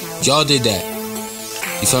movies. Y'all did that.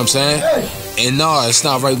 You feel what I'm saying? And no, it's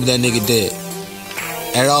not right what that nigga did.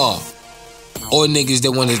 At all. Or niggas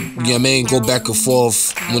that want to, you know what I mean, go back and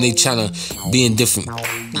forth when they trying to be in different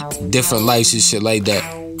lives and shit like that.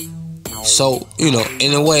 So, you know,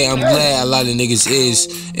 in a way, I'm glad a lot of niggas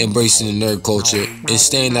is embracing the nerd culture and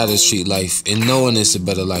staying out of street life and knowing it's a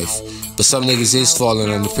better life. But some niggas is falling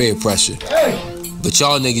under peer pressure. But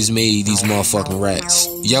y'all niggas made these motherfucking rats.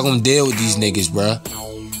 Y'all gonna deal with these niggas, bruh.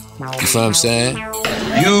 You feel what I'm saying?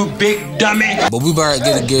 You big dummy. But we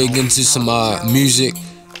better get into some music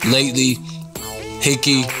lately.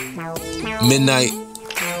 Hickey, Midnight.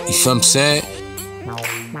 You feel what I'm saying?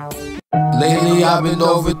 Lately I've been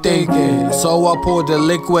overthinking, so I poured the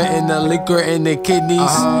liquid and the liquor in the kidneys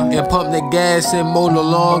and pumped the gas and mowed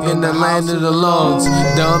along in the land of the lungs.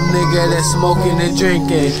 Dumb nigga that's smoking and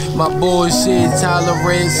drinking. My bullshit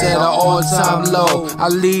tolerance at an all-time low. I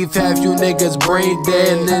leave half you niggas brain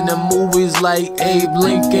dead in the movies like Abe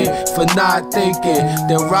Lincoln for not thinking.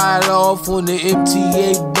 Then ride off on the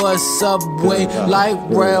MTA bus, subway, light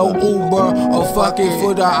rail, Uber, or fucking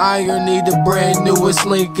for the irony, the brand newest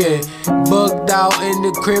Lincoln. Bugged out in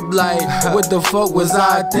the crib like, what the fuck was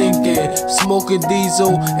I thinking? Smoking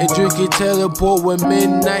diesel and drinking teleport with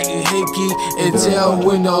Midnight and Hickey until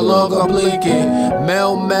we're no longer blinking.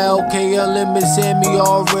 Mel, K.L.M and Sammy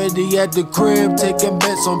already at the crib, taking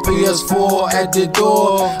bets on PS4 at the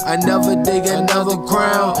door. I never dig another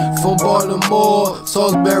crown from Baltimore,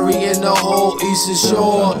 Salisbury and the whole Eastern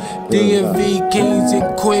Shore. DMV kings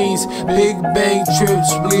and queens, big bang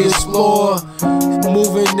trips we explore.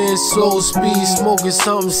 Moving in slow full speed, smoking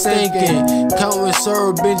something stinking. Counting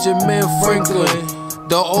Sir Benjamin Franklin.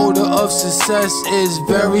 The odor of success is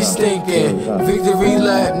very stinking. Victory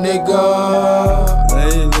lap, nigga.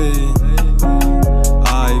 Lately,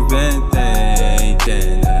 I've been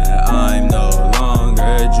thinking that I'm no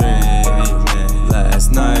longer dreaming.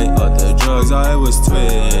 Last night, all the drugs I was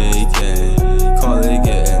tweaking. Call it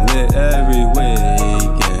getting lit every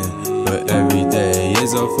weekend. But every day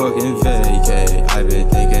is a fucking vacay. I've been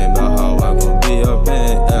thinking about how I'm gonna be up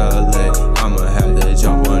in LA. I'ma have to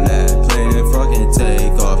jump on that plane and fucking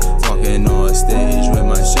take off. Walking on stage with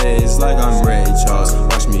my shades like I'm Ray Charles.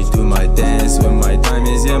 Watch me do my dance with my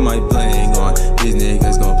diamonds, yeah, my bling on. These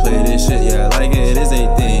niggas gon' play this shit, yeah, like it is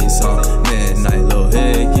a theme song. Midnight, Lil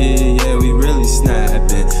Hickey, yeah, we really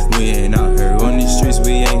snapping. We ain't out here on these streets,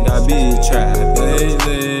 we ain't got be trapped.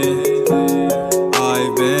 Lately,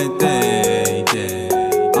 I've been thinking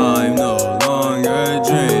I'm no longer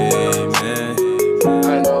dreaming.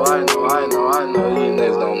 I know, these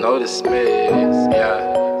niggas don't notice me. Yeah.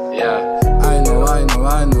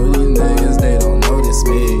 I know these niggas, they don't notice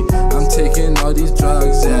me. I'm taking all these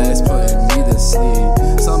drugs, yeah, it's putting me to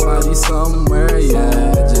sleep. Somebody somewhere,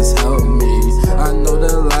 yeah, just help me. I know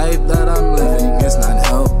the life that I'm living is not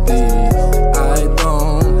healthy. I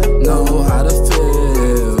don't know how to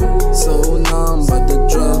feel. So numb, but the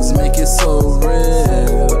drugs make it so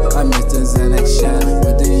real. I miss the Xanax shot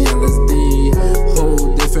with the LSD.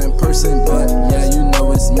 Whole different person, but yeah, you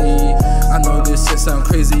know it's me. I know this shit sound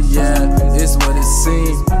crazy, yeah, it's what it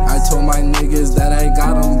seems. I told my niggas that I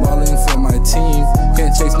got them ballin' for my team.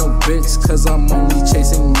 Can't chase no bitch, cause I'm only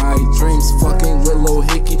chasing my dreams. Fucking with Lil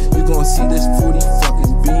Hickey, you gon' see this fruity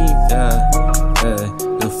fucking beam. Yeah,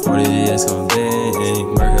 the 40 is gon'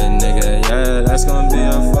 bang. Murder nigga, yeah, that's gon' be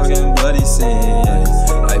a fucking bloody scene. Yeah.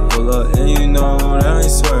 I pull up and you know that I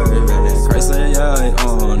ain't swerving. Chrysler, yeah, I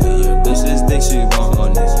own it. Your bitch just think she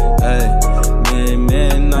want it. Hey,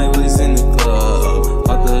 man, I was in the club.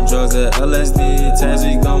 All the drugs at LSD, tags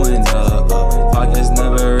we going up. Pockets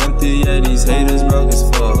never empty, yeah, these haters broke as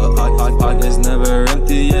fuck. Pockets never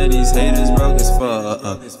empty, yeah, these haters broke as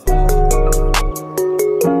fuck.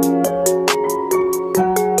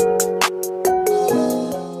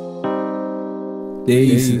 They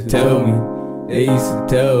used to tell me, they used to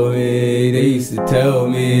tell me, they used to tell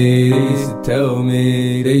me, they used to tell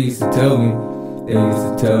me, they used to tell me, they used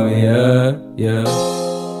to tell me, yeah.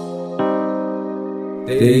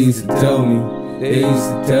 They used to tell me, they used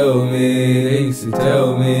to tell me, they used to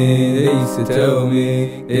tell me, they used to tell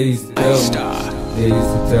me, they used to tell me, they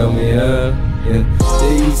used to tell me, yeah.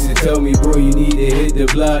 They used to tell me, bro, you need to hit the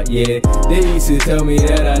block, yeah. They used to tell me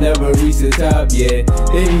that I never reach the top, yeah.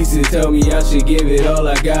 They used to tell me I should give it all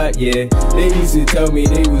I got, yeah. They used to tell me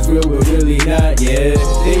they was real but really not, yeah.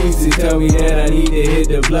 They used to tell me that I need to hit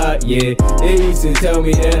the block, yeah. They used to tell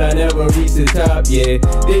me that I never reach the top, yeah.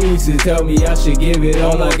 They used to tell me I should give it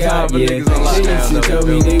all I got, yeah. They used to tell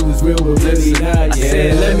me they was real but really not, yeah.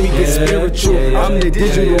 Said, let me get spiritual, I'm the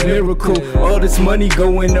digital miracle. All this money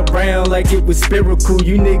going around like it was spiritual.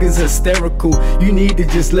 You niggas hysterical, you need to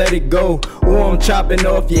just let it go, or I'm chopping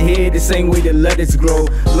off your head the same way the lettuce grow.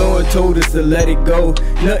 Lord told us to let it go.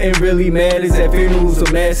 Nothing really matters at funerals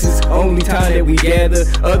or masses. Only time that we gather,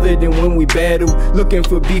 other than when we battle. Looking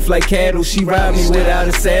for beef like cattle, she ride me without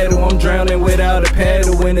a saddle. I'm drowning without a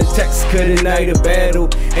paddle. When a text could ignite a battle,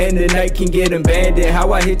 and the night can get abandoned.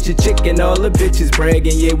 How I hit your chick and all the bitches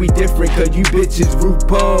bragging. Yeah, we different cause you bitches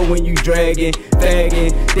RuPaul when you dragging,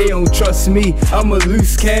 fagging. They don't trust me, I'm a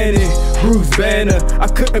loose cannon, Bruce Banner. I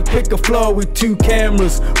couldn't pick a flaw with 2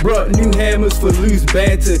 cameras. Brought new hammers for loose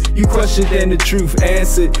banter. You crusher than the truth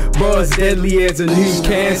answered. Bars deadly as a new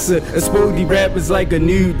cancer. Explode these rappers like a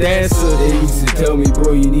new dancer. They used to tell me,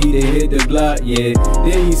 boy, you need to hit the block, yeah.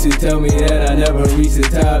 They used to tell me that I never reach the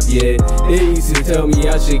top, yeah. They used to tell me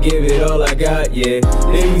I should give it all I got, yeah.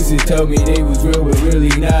 They used to tell me they was real but really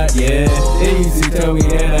not, yeah. They used to tell me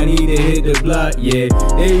that I need to hit the block, yeah.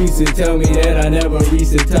 They used to tell me that I never reach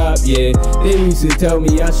the top, yeah. They used to tell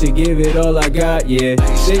me I should give it all I got, yeah.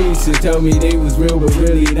 They used to tell me they was real but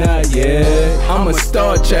really not, yeah. I'm a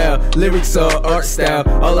star child, lyrics are art style.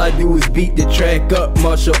 All I do is beat the track up,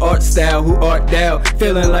 martial art style. Who art thou?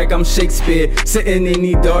 Feeling like I'm Shakespeare, sitting in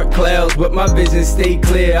these dark clouds, but my vision stay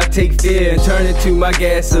clear. I take fear and turn it to my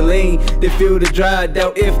gasoline. They feel the dry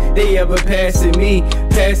doubt if they ever pass it me.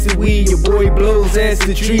 Pass the weed, your boy boy blows ass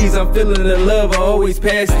the trees. I'm feeling the love, I always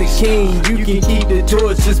pass the king. You can keep the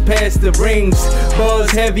torch, just pass the rings.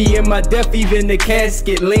 Bars heavy in my death, even the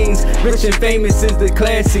casket leans. Rich and famous is the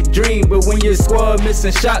classic dream, but when your squad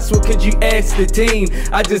missing shots, what could you ask the team?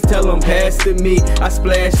 I just tell them pass to me, I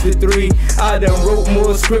splash the 3. I done wrote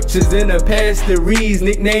more scriptures than a pastor reads.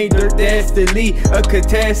 Nicknamed Dirt Dastardly, a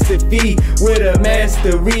catastrophe with a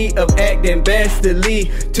mastery of acting bastardly,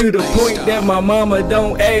 to the point that my mama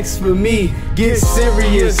don't ask for me. Get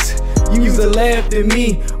serious, use a laugh at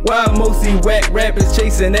me. Why mostly whack rappers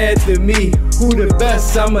chasing after me? Who the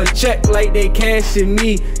best? I'ma check like they cashing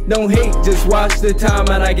me. Don't hate, just watch the time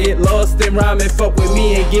and I get lost in rhyming. Fuck with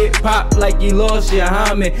me and get popped like you lost your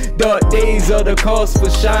hymen. Dark days are the cost for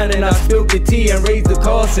shining. I spilled the tea and raised the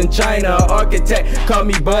cost in China. An architect called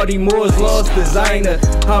me Baltimore's lost designer.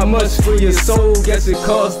 How much for your soul? Guess it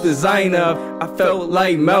cost designer. I felt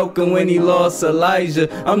like Malcolm when he lost Elijah.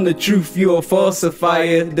 I'm the truth, you a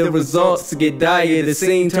falsifier. The results get dire. The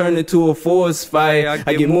scene turned into a forest fire.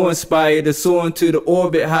 I get more inspired to soar into the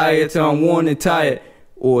orbit higher till I'm worn and tired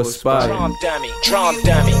or aspired. Drum dummy, drum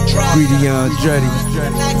dummy, drum. Greedy Andretti.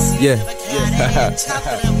 Yeah.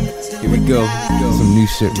 Here we go. Some new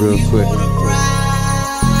shit real quick.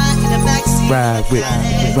 Ride with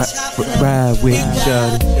me, ride with me,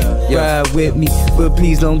 shawty. Ride with me, but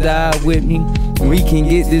please don't die with me. We can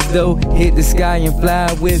get this dough, hit the sky and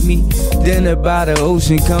fly with me. Dinner by the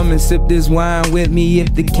ocean, come and sip this wine with me.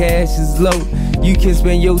 If the cash is low, you can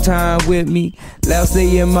spend your time with me. Loud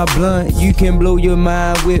stay in my blunt, you can blow your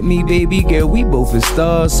mind with me. Baby girl, we both are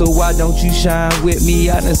stars, so why don't you shine with me?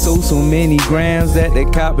 I done sold so many grams that the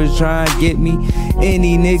coppers try and get me.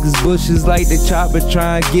 Any niggas bushes like the chopper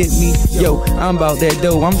try and get me. Yo, I'm about that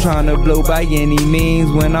dough, I'm trying to blow by any means.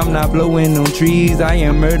 When I'm not blowing on trees, I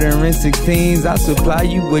am murdering 16s. I supply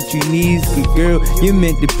you what you need, good girl, you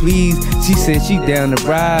meant to please. She said she down to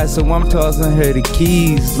ride, so I'm tossing her the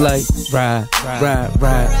keys. Like, ride, ride,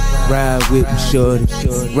 ride, ride with me, shorty.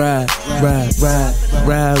 Ride, ride, ride,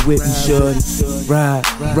 ride with me, shorty. Ride,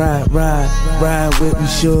 ride, ride, ride with me,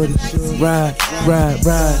 shorty. Ride, ride,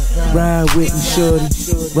 ride, ride with me, shorty.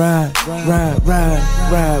 Ride, ride, ride,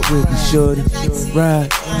 ride with me, shorty.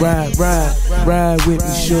 Ride, ride, ride, ride with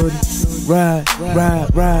me, shorty. Ride,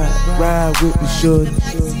 ride, ride, ride with me, shorty.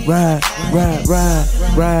 Ride, ride, ride,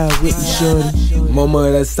 ride with me, shorty. Moment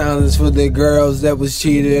of that silence for the girls that was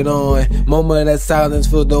cheated on. Moment of that silence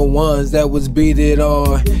for the ones that was beaten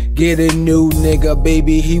on. Get a new nigga,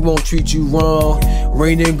 baby, he won't treat you wrong.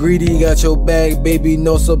 Rain and Greedy got your back, baby,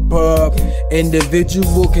 no superb.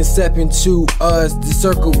 Individual can step into us. The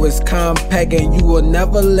circle was compact and you will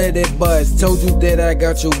never let it bust. Told you that I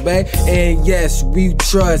got your back, and yes, we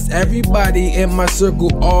trust. Everybody in my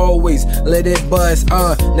circle always let it bust.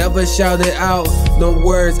 Never shout it out, the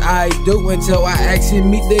words I do until I actually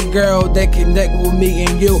meet the girl that connect with me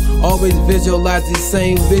and you. Always visualize the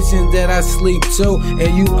same vision that I sleep to,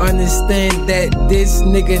 and you understand that this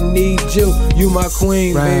nigga need you. You my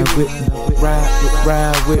queen, ride baby. With me,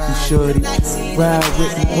 ride with me, shorty. Ride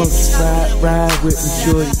with me, won't you ride with me,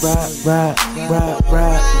 shorty. Ride with me,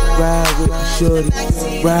 shorty.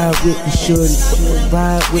 Ride with me, shorty.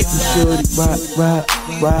 Ride with me, shorty.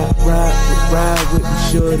 Ride with me,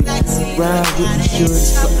 shorty. Ride with me,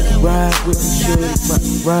 shorty. Ride with me, shorty.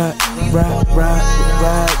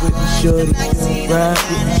 Ride with me, shorty. Ride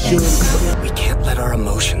with me, shorty. We can't let our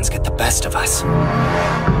emotions get the best of us.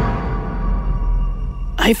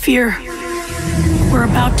 I fear we're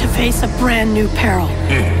about to face a brand new peril.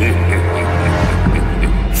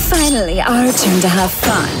 Finally, our turn to have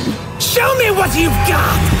fun. Show me what you've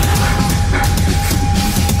got!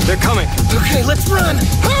 They're coming. Okay, let's run.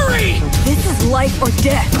 Hurry! This is life or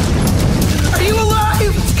death. Are you alive?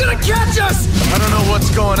 It's gonna catch us! I don't know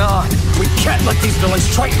what's going on. We can't let these villains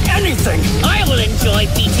try anything. I will enjoy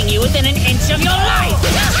beating you within an inch of your life.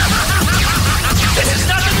 This is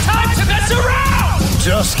not the time to mess around!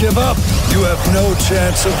 Just give up. You have no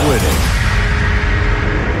chance of winning.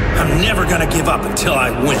 I'm never gonna give up until I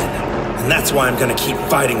win. And that's why I'm gonna keep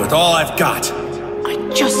fighting with all I've got. I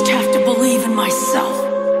just have to believe in myself.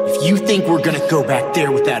 If you think we're gonna go back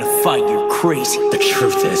there without a fight, you're crazy. The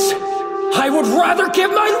truth is, I would rather give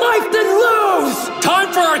my life than lose!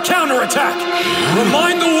 Time for our counterattack!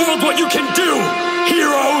 Remind the world what you can do,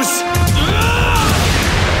 heroes!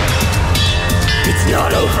 It's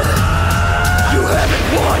not over. You haven't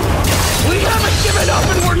won. We haven't given up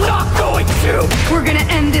and we're not going to! We're gonna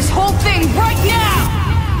end this whole thing right now!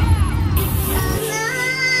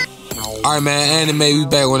 Alright, man, anime, we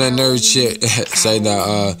back on that nerd shit. Say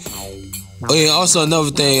that, oh yeah, also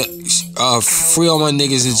another thing, free all my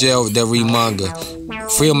niggas in jail that read manga.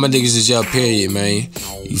 free all my niggas in jail, period, man.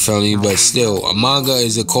 You feel me? But still, a manga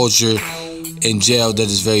is a culture in jail that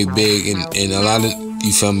is very big, and a lot of,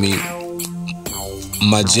 you feel me,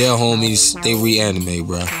 my jail homies, they read anime,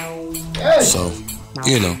 bro. So,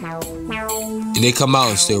 you know, and they come out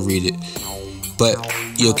and still read it. But,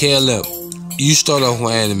 yo, K.L.M, you start off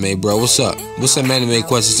with anime, bro. What's up? What's some anime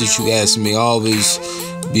questions that you ask me? I always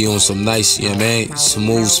be on some nice, you know what I mean,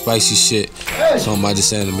 smooth, spicy shit. Talking about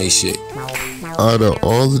this anime shit. Out of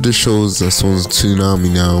all of the shows that's on Toonami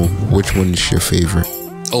now, which one is your favorite?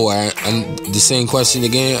 Oh, the same question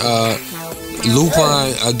again.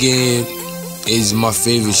 Lupin, again, is my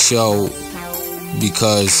favorite show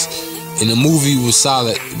because, and the movie was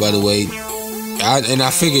solid, by the way. And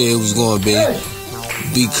I figured it was going to be,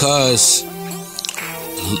 because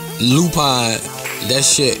Lupin, that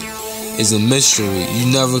shit is a mystery. You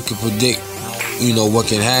never can predict, you know, what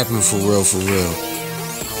can happen for real,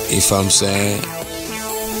 if I'm saying.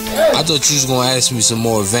 I thought you was going to ask me some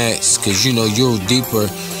more advanced, because, you know, you're deeper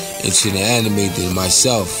into the anime than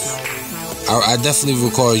myself. I definitely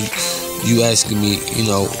recall you asking me, you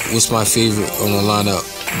know, what's my favorite on the lineup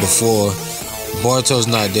before. Boruto's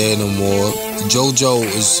not there no more. JoJo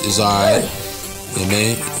is alright. Yeah,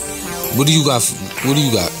 man. What do you got?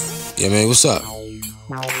 Yeah, man. What's up?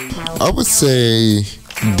 I would say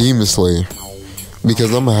Demon Slayer,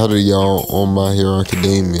 because I'm ahead of y'all on My Hero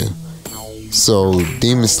Academia. So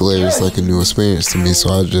Demon Slayer is like a new experience to me. So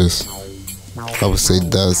I would say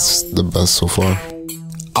that's the best so far.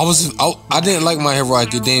 I didn't like My Hero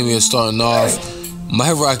Academia starting off. My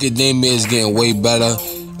Hero Academia is getting way better.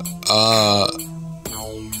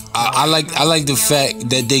 I like the fact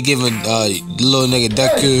that they giving little nigga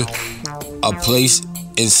Deku a place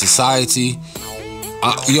in society.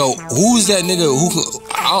 Yo, who's that nigga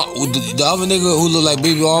the other nigga who look like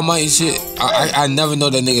Baby All Might and shit? I never know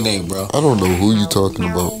that nigga name, bro. I don't know who you talking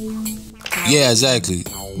about. Yeah, exactly.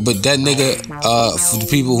 But that nigga, for the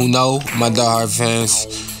people who know, my diehard fans,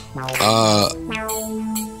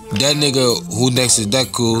 that nigga who next to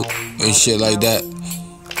Deku and shit like that.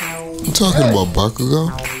 You talking about Bakugo?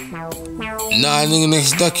 Nah, nigga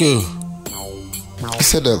next to Deku. You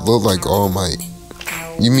said that looked like All Might.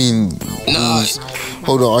 You mean? Nah.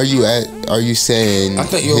 Hold on. Are you saying? I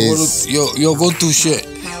think yo go through shit.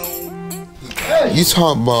 You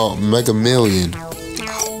talking about Mega Million?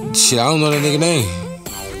 Shit, I don't know that nigga name.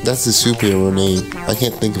 That's his superhero name. I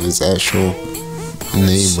can't think of his actual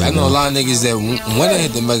name right now. I know a lot of niggas that went and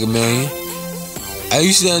hit the Mega Million. I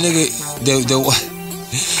used to that nigga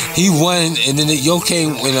he won, and then yo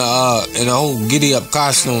came in a whole giddy up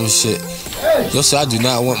costume and shit. Yo said, I do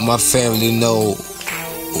not want my family to know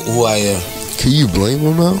who I am. Can you blame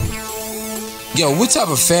him now? Yo, what type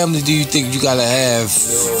of family do you think you gotta have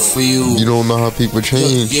for you? You don't know how people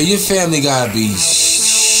change. Your family gotta be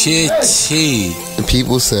shitty.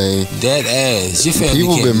 People say that ass. Your family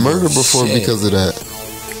people been murdered before shit. Because of that.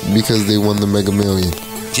 Because they won the Mega Million.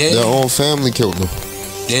 Yeah. Their own family killed them.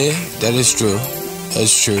 Yeah, that is true.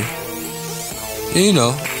 That's true. You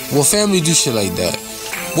know, well, family do shit like that.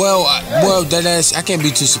 Well, that ass, I can't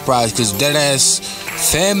be too surprised, because that ass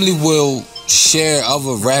family will share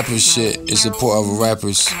other rappers shit and support other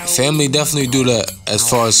rappers. Family definitely do that as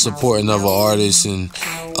far as supporting other artists and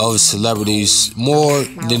other celebrities more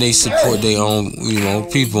than they support their own, you know,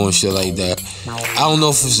 people and shit like that. I don't know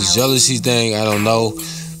if it's a jealousy thing, I don't know.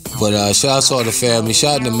 But shout out to all the family.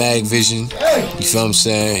 Shout out to Mag Vision. You feel what I'm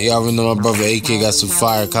saying? Y'all already know my brother AK got some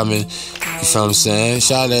fire coming. You feel what I'm saying?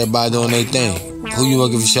 Shout out to everybody doing their thing. Who you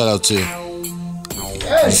want to give a shout out to?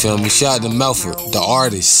 You feel me? Shout out to Melford, the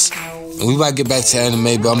artist. And we might get back to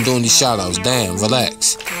anime, but I'm doing these shout outs. Damn,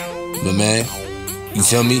 relax. But man, you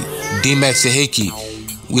feel me? D-Max and Hickey.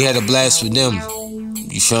 We had a blast with them.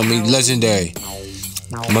 You feel me? Legendary.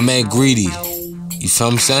 My man Greedy. You feel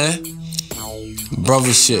what I'm saying?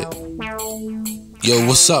 Brother shit. Yo,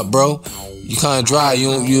 what's up, bro? You kinda dry,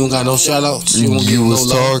 you don't got no shout outs? You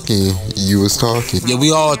was talking. Yeah,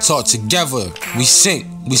 we all talk together. We sync.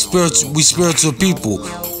 We spiritual people.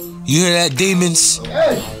 You hear that, demons?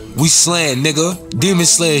 We slaying, nigga. Demon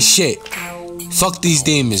slayer shit. Fuck these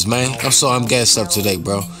demons, man. I'm sorry I'm gassed up today,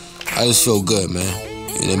 bro. I just feel good, man.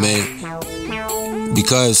 You know what I mean?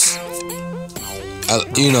 Because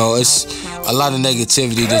you know, it's a lot of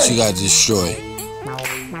negativity that you gotta destroy.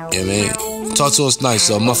 Yeah, man. Talk to us nice,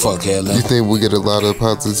 so my fuck, K.L.M. You think we get a lot of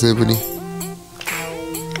positivity,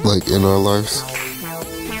 like in our lives?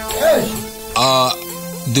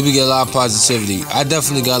 Do we get a lot of positivity? I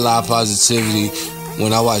definitely got a lot of positivity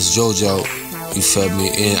when I watch JoJo. You feel me?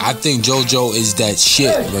 And I think JoJo is that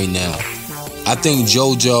shit right now. I think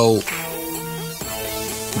JoJo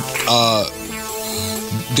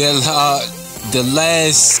the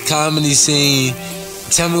last comedy scene.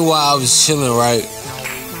 Tell me why I was chilling, right?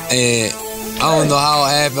 And I don't know how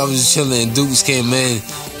it happened. I was just chilling, and Dukes came in,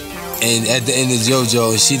 and at the end of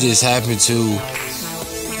JoJo, she just happened to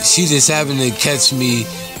catch me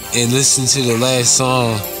and listen to the last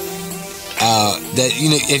song. That, you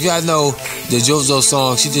know, if y'all know the JoJo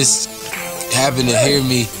song, she just happened to hear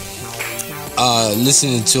me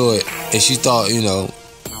listening to it, and she thought, you know,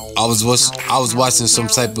 I was watching some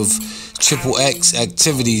type of XXX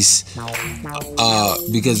activities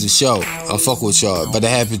because of the show. I'm fucking with y'all, but it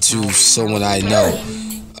happened to someone I know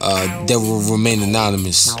that will remain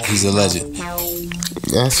anonymous. He's a legend.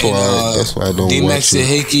 That's why I don't watch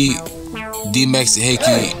it. D-Max and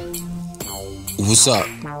Hickey, what's up?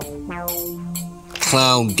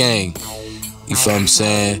 Clown Gang, you feel what I'm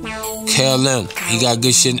saying? K.L.M, he got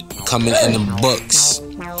good shit coming in the books.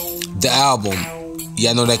 The album,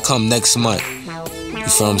 y'all know that come next month. You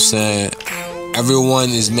feel what I'm saying? Everyone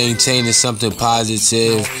is maintaining something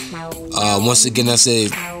positive. Once again, I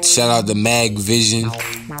said shout out to Mag Vision,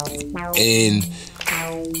 and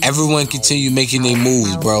everyone continue making their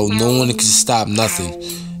moves, bro. No one can stop nothing.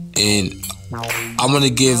 And I want to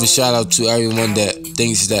give a shout out to everyone that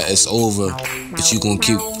thinks that it's over, but you gonna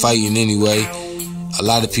keep fighting anyway. A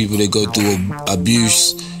lot of people, they go through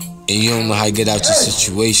abuse, and you don't know how to get out your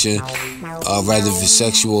situation. Rather if it's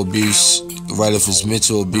sexual abuse, rather if it's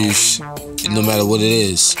mental abuse, no matter what it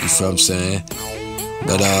is, you feel what I'm saying?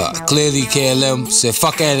 But clearly K.L.M said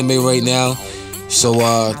fuck anime right now, so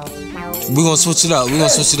we're gonna switch it up.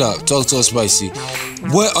 Talk to us, Spicy.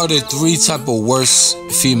 What are the 3 type of worst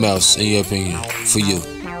females in your opinion for you?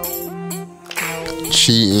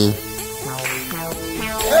 Cheating,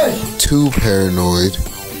 too paranoid,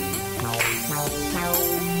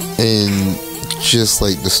 and just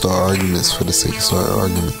like to start arguments for the sake of starting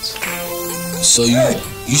arguments. So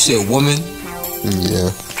you said woman?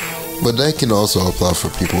 Yeah, but that can also apply for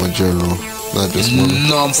people in general, not just women.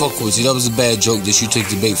 No, I'm fucking with you. That was a bad joke that you took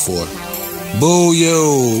the bait for. Boo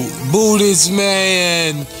you! Boo this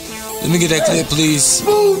man! Let me get that clip, please.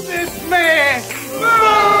 Boo this man!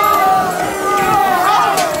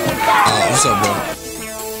 What's up, bro?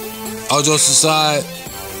 All jokes aside,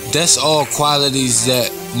 that's all qualities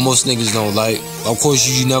that most niggas don't like. Of course,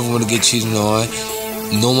 you never want to get cheated on.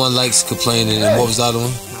 No one likes complaining. And what was the other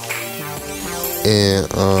one? And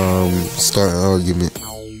start an argument.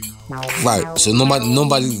 Right. So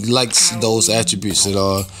nobody likes those attributes at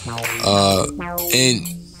all. And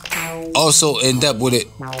also in depth with it,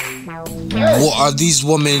 what are these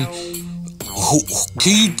women who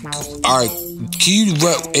can you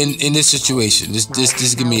in this situation?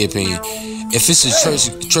 Just give me your opinion. If it's a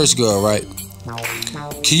church girl, right?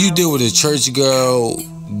 Can you deal with a church girl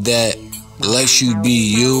that lets you be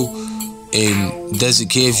you and doesn't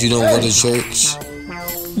care if you don't go to church?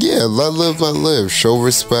 Yeah, let live. Show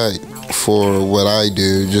respect for what I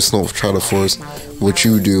do. Just don't try to force what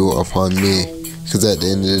you do upon me, because at the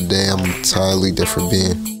end of the day, I'm an entirely different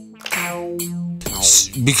being.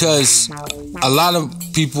 Because a lot of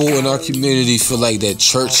people in our community feel like that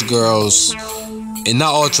church girls, and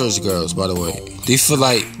not all church girls, by the way, they feel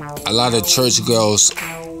like a lot of church girls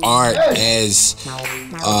aren't as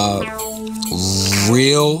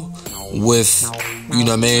real with, you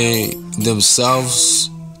know what I mean, themselves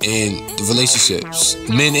and the relationships.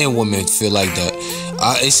 Men and women feel like that.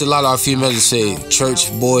 It's a lot of our females that say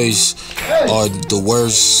church boys are the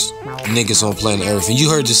worst niggas on planet Earth. And you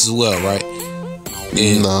heard this as well, right?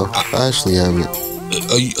 And no, I actually haven't.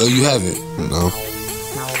 You haven't? No.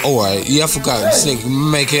 Alright, yeah, I forgot. This nigga,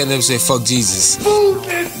 man can't never say fuck Jesus. Boo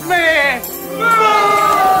this man!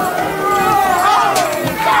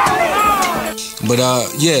 But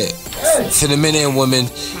yeah, for the men and women,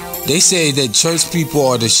 they say that church people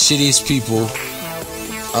are the shittiest people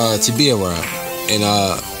to be around. And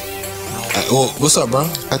well, what's up, bro?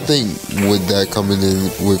 I think with that coming in,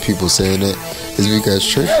 with people saying it, is because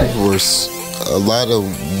church people are, a lot of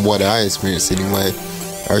what I experienced anyway,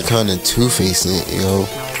 are kind of two-facing it, you know?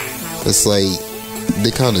 It's like,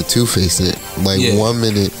 they kind of two-facing it. Like, yeah. One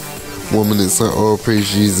minute it's like, oh, praise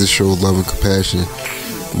Jesus, show love and compassion.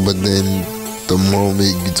 But then, the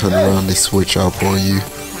moment you turn around, they switch up on you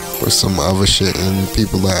or some other shit, and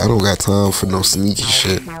people like, I don't got time for no sneaky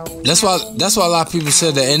shit. That's why a lot of people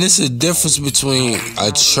said that, and it's a difference between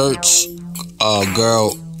a church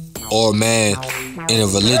girl or man and a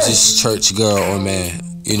religious church girl or man.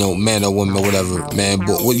 You know, man or woman or whatever, man,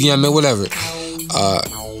 but you know what I mean, whatever.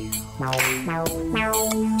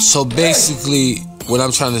 So basically, what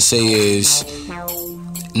I'm trying to say is,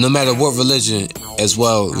 no matter what religion, as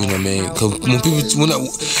well, you know what I mean? Cause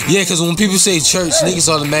when people say church, niggas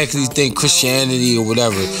automatically think Christianity or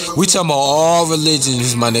whatever. We talking about all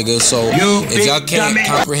religions, my nigga. So if y'all can't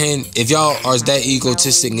comprehend, if y'all are that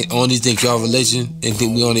egotistic and only think y'all religion and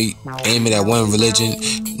think we only aim at one religion,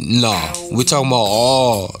 nah. We're talking about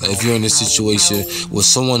all. If you're in a situation with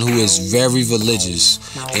someone who is very religious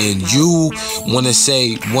and you want to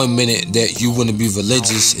say 1 minute that you want to be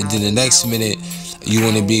religious and then the next minute you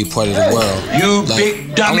want to be part of the world. You like,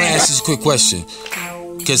 big dummy. I'm gonna ask this quick question,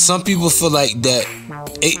 because some people feel like that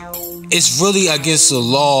it's really against the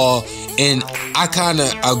law, and I kind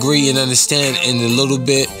of agree and understand in a little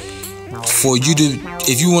bit. For you to,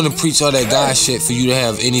 if you want to preach all that God shit, for you to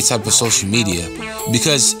have any type of social media,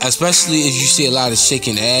 because especially if you see a lot of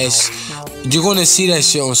shaking ass, you're gonna see that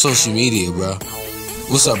shit on social media, bro.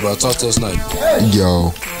 What's up, bro? Talk to us tonight.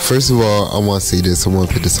 Yo, first of all, I want to say this. I want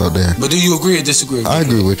to put this out there. But do you agree or disagree? I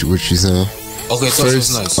agree with what you're saying. Okay,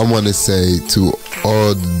 first, nice. I want to say to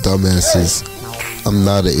all the dumbasses, I'm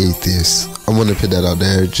not an atheist. I want to put that out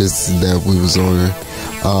there, just that we was on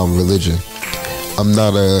religion. I'm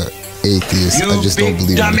not a atheist. I just don't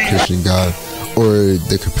believe in the Christian God or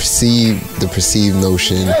the perceived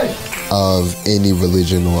notion of any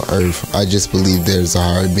religion on earth. I just believe there's a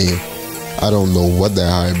higher being. I don't know what that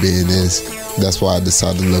higher being is. That's why I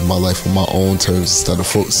decided to live my life on my own terms instead of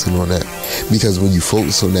focusing on that. Because when you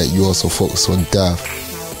focus on that, you also focus on death.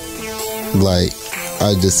 Like,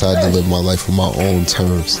 I decided to live my life on my own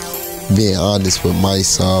terms, being honest with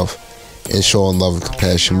myself and showing love and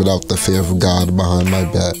compassion without the fear of God behind my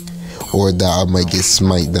back, or that I might get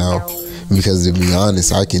smite down. Because to be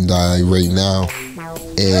honest, I can die right now,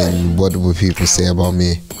 and what would people say about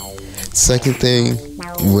me? Second thing,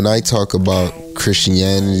 when I talk about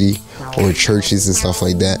Christianity or churches and stuff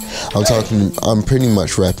like that, I'm pretty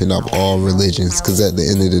much wrapping up all religions, because at the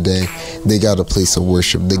end of the day, they got a place of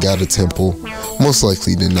worship, they got a temple, most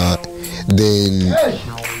likely than not. Then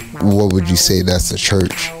what would you say that's a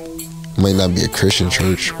church? Might not be a Christian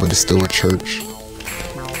church, but it's still a church.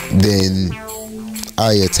 Then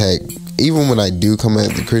I attack, even when I do come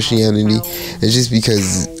at the Christianity, it's just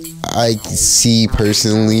because I see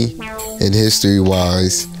personally and history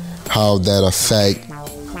wise how that affect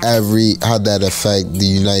the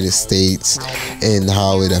United States and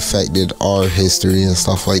how it affected our history and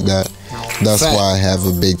stuff like that. That's why I have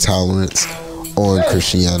a big tolerance on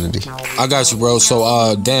Christianity. I got you, bro.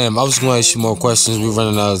 So damn, I was gonna ask you more questions. We're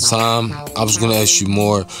running out of time. I was gonna ask you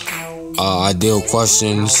more ideal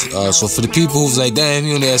questions. So for the people who's like, damn,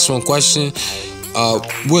 you only asked one question,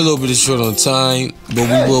 we're a little bit short on time, but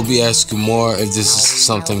we will be asking more if this is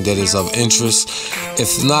something that is of interest.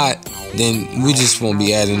 If not, then we just won't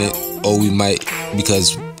be adding it, or we might,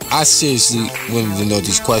 because I seriously wanted to know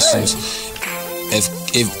these questions.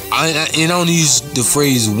 If I don't use the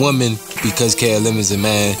phrase woman because K.L.M is a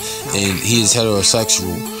man and he is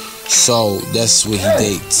heterosexual, so that's what he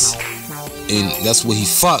dates and that's what he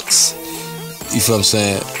fucks. You feel what I'm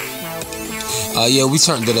saying? Yeah, we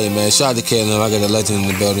turned today, man. Shout out to K.L.M. I got a legend in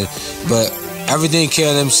the building. But everything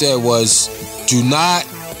K.L.M said was, do not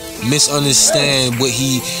misunderstand what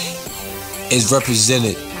he is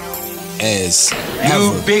represented as.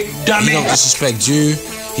 You big dummy. He don't disrespect you.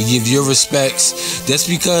 He give your respects. That's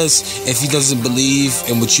because if he doesn't believe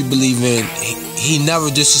in what you believe in, he never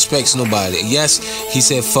disrespects nobody. Yes, he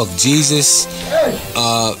said fuck Jesus.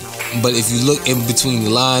 But if you look in between the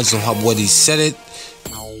lines on what he said it,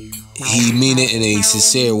 he mean it in a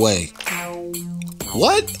sincere way.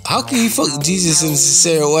 What? How can he fuck Jesus in a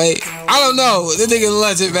sincere way? I don't know. This nigga a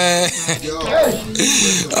legend, man.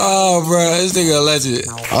 Oh, bro, this nigga a legend.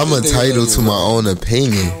 I'm entitled to my own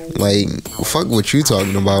opinion. Like, fuck what you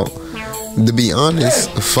talking about. To be honest,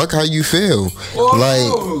 fuck how you feel. Like,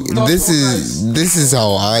 this is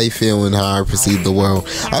how I feel and how I perceive the world.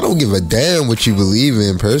 I don't give a damn what you believe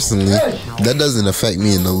in personally. That doesn't affect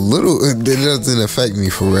me in a little. It doesn't affect me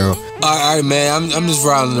for real. All right, man. I'm just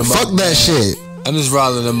riling them up. Fuck that shit. I'm just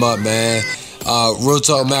riling them up, man. Real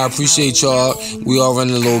talk, man. I appreciate y'all. We all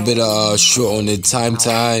running a little bit short on the time.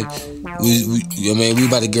 We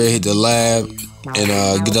about to get hit the lab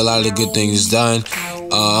and get a lot of the good things done.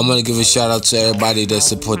 I'm gonna give a shout out to everybody that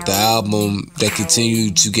support the album, that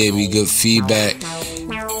continue to give me good feedback.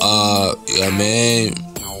 Yeah, man.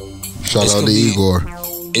 Shout out to Igor.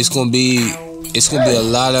 It's gonna be a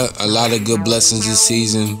lot of good blessings this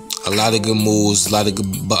season. A lot of good moves, a lot of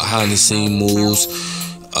good behind the scene moves.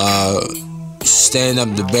 Stand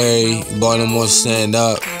Up to Barry, Baltimore Stand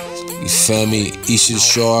Up. You feel me? Eastern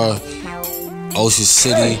Shore, Ocean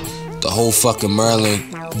City, the whole fucking Maryland,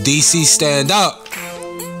 DC Stand Up.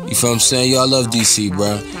 You feel what I'm saying? Yo, I love DC,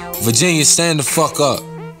 bro. Virginia, stand the fuck up.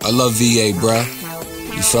 I love VA, bro.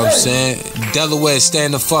 You feel what I'm saying? Delaware,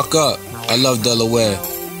 stand the fuck up. I love Delaware.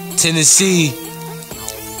 Tennessee,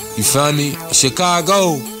 you feel me?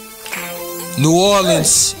 Chicago, New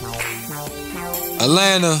Orleans,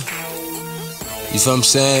 Atlanta, you feel what I'm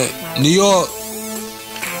saying? New York,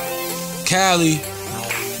 Cali,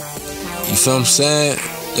 you feel what I'm saying?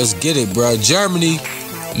 Let's get it, bro. Germany,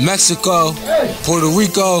 Mexico, Puerto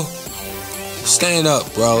Rico, stand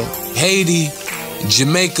up, bro. Haiti,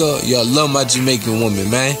 Jamaica, yo, I love my Jamaican woman,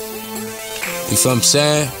 man. You feel what I'm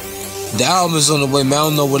saying? The album is on the way, man. I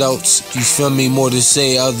don't know what else, you feel me, more to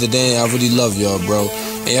say other than I really love y'all, bro.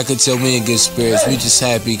 And y'all can tell we in good spirits. We just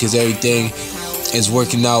happy because everything is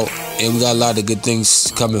working out and we got a lot of good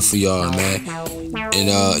things coming for y'all, man. And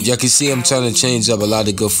y'all can see I'm trying to change up a lot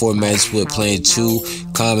of good formats with playing 2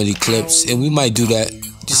 comedy clips. And we might do that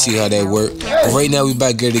to see how that work. But right now we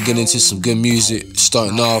back here to get into some good music.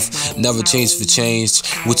 Starting off, Never Change for Change,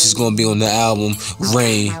 which is going to be on the album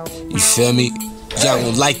R.A.I.N. You feel me? Y'all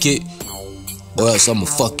gonna like it, or else I'ma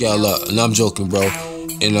fuck y'all up. And I'm joking, bro.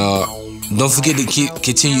 And don't forget to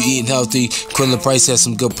continue eating healthy. K.L.M Price has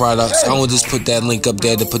some good products. I won't just put that link up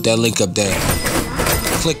there to put that link up there.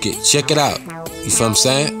 Click it, check it out. You feel what I'm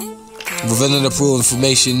saying? Revealing approved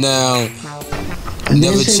information now.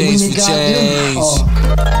 Never change for change.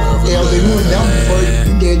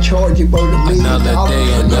 Another day,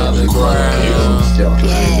 another ground.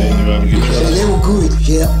 They were good,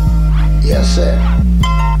 yeah. Yes, sir.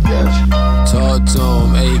 Yes. Talk to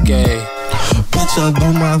him, AK. Bitch, I do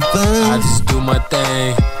my thing. I just do my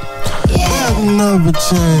thing. That'll never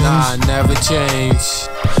change. Nah, I never change.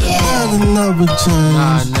 That'll never change.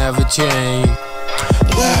 Nah, I never change.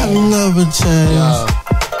 That'll never change. Yo.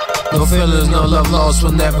 No feelings, no love lost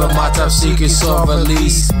whenever my top secrets are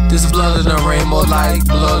released. This blood in the rainbow like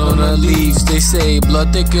blood on the leaves. They say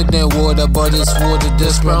blood thicker than water, but it's water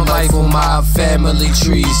that's brown life on my family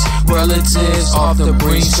trees. Relatives often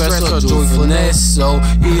bring stress or joyfulness, so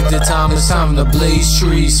either time it's time to blaze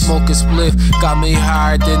trees. Smoking spliff got me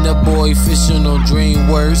higher than the boy fishing on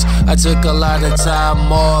DreamWorks. I took a lot of time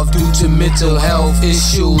off due to mental health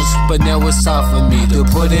issues, but now it's time for me to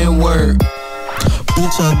put in work.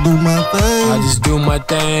 Bitch, I do my thing. I just do my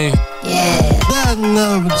thing. Yeah. That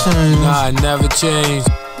never change. Nah, I never change.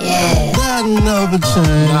 Yeah. That never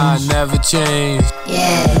change. Nah, I never change.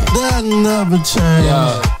 Yeah. That never change.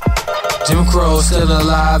 Yeah. Jim Crow still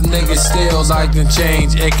alive, niggas still like to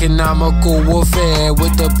change. Economical warfare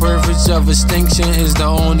with the purpose of extinction is the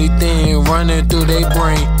only thing running through their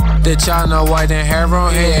brain. The China white and hair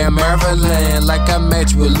on hair, Maryland, like I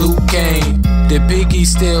match with Luke Kane. The piggy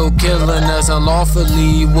still killing us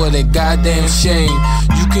unlawfully, what a goddamn shame.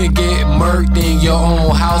 You can get murked in your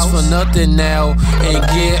own house for nothing now and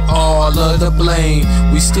get all of the blame.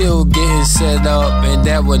 We still getting set up and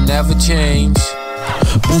that will never change.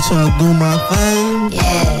 Bitch, I do my thing.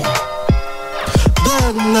 Yeah.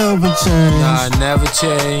 That never change. Nah, I never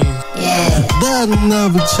change. Yeah. That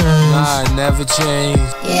never change. Nah, I never change.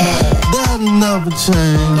 Yeah. That never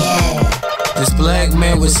change. Yeah. This black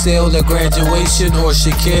man was still the graduation or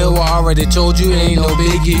Shaquille. I already told you ain't no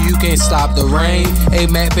biggie, you can't stop the rain.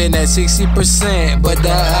 A-Mac been at 60%, but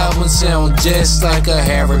that album sound just like a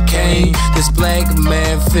hurricane. This black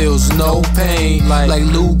man feels no pain, like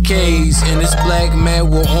Luke Cage. And this black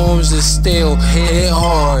man with arms that still hit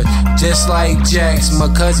hard, just like Jax.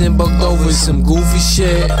 My cousin booked over some goofy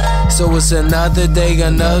shit, so it's another day,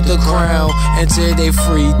 another crown, until they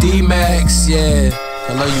free D-Max, yeah.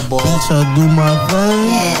 I love you, boy. Bitch, I do my thing.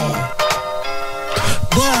 Yeah.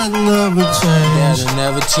 That never change. That'll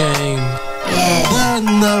never change. Yeah. That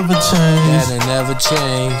never change. That'll never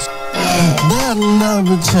change. Yeah. That'll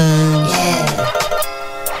never change. Yeah.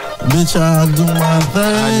 Bitch, I do my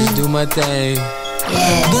thing. I just do my thing.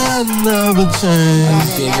 Yeah. That never change. I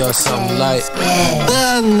just give y'all something light. Yeah.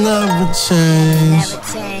 That never change. Never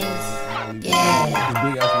change. Yeah.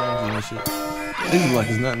 Niggas like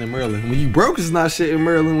it's nothing in Maryland. When you broke, it's not shit in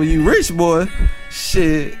Maryland. When you rich, boy,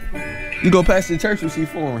 shit. You go past the church, you see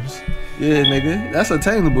foreigners. Yeah, nigga, that's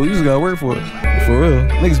attainable. You just gotta work for it. For real.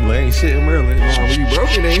 Niggas be like, ain't shit in Maryland. Nah, when you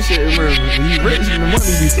broke, it ain't shit in Maryland. When you rich, the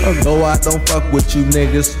money be talking. No, I don't fuck with you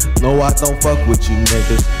niggas. No, I don't fuck with you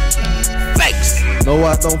niggas. Fakes. No,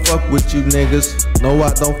 I don't fuck with you niggas. No,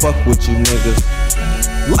 I don't fuck with you niggas.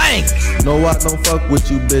 Langs. No, I don't fuck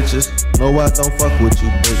with you bitches. No, I don't fuck with you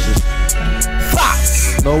bitches.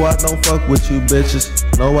 Fox. No, I don't fuck with you bitches.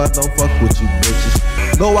 No, I don't fuck with you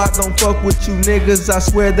bitches. No, I don't fuck with you niggas. I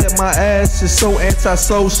swear that my ass is so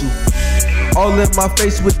antisocial. All in my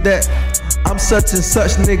face with that I'm such and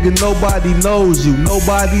such nigga, nobody knows you.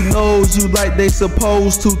 Nobody knows you like they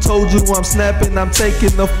supposed to. Told you I'm snapping, I'm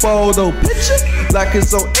taking a photo picture like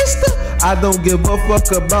it's on Insta. I don't give a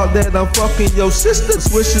fuck about that, I'm fucking your sister.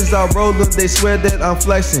 Swishes I roll them, they swear that I'm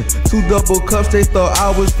flexing. 2 double cups, they thought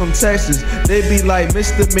I was from Texas. They be like,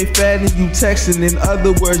 Mr. McFadden, you texting. In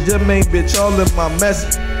other words, your main bitch all in my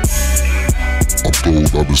message. I'm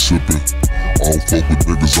told I've been sipping. I don't fuck with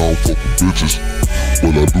niggas, I don't fuck with bitches.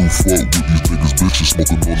 But I do fuck with these niggas, bitches.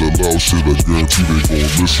 Smoking on that loud shit, I guarantee they gon'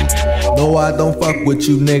 listen. No, I don't fuck with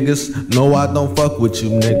you niggas. No, I don't fuck with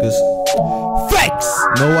you niggas. Fakes!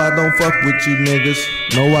 No, I don't fuck with you niggas.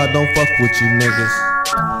 No, I don't fuck with you niggas.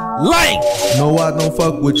 Like! No, I don't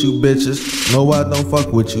fuck with you bitches. No, I don't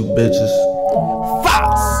fuck with you bitches.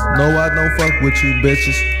 Fox! No, I don't fuck with you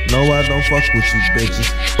bitches. No, I don't fuck with you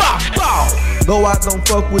bitches. Bow, bow! No, I don't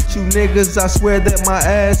fuck with you niggas. I swear that my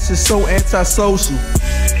ass is so antisocial.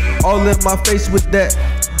 All in my face with that.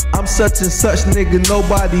 I'm such and such nigga,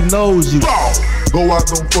 nobody knows you. No, I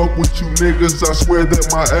don't fuck with you niggas. I swear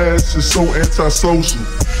that my ass is so antisocial.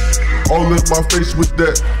 All in my face with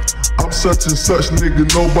that. I'm such and such nigga,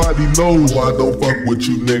 nobody knows. No, I don't fuck with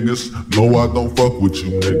you niggas. No, I don't fuck with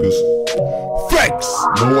you niggas. Fakes!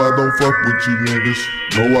 No, I don't fuck with you niggas.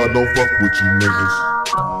 No, I don't fuck with you niggas.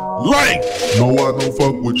 Like! No, I don't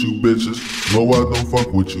fuck with you bitches. No, I don't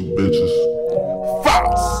fuck with you bitches.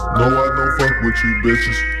 Fox! No, I don't fuck with you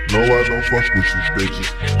bitches. No, I don't fuck with you bitches.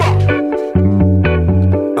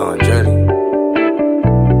 Journey.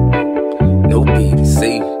 No beat to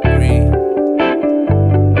see.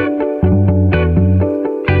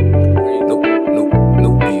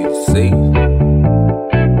 No beat to see.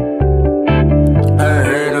 I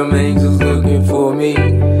heard them angels looking for me.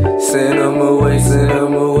 Send them away, send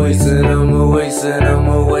them away, send them away, send them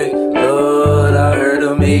away. Lord, I heard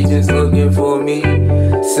them agents looking for me.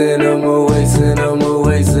 Send them away, send them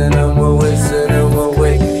away, send them away, send them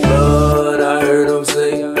away. Lord, I heard them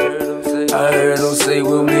say, I heard them say,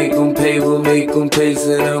 we'll make them pay,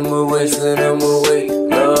 send them away, send them away.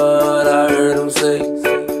 Lord, I heard them say,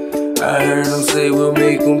 we'll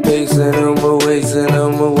make them pay, send them away, send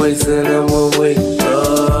them away, send them away.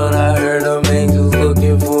 Lord, I heard them angels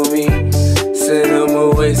looking for me. Send them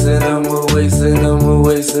away, send them away, send them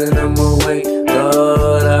away, send them away.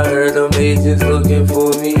 Lord, I heard them agents looking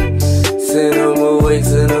for me. Send them away,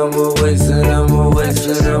 send them away, send them away,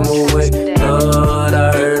 send them away. Lord,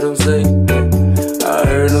 I heard them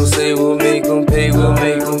say, we'll make them pay,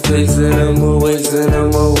 send them away, send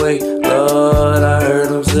them away. Lord, I heard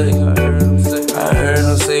them say,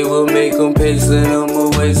 we'll make them pay, send them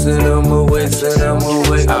away, send them away, send them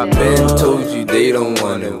away. I been told you they don't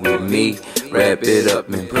want it with me. Wrap it up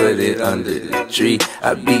and put it under the tree.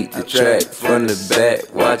 I beat the track from the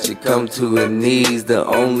back, watch it come to her knees. The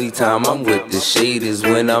only time I'm with the shade is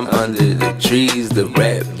when I'm under the trees. The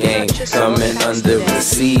rap gang coming under a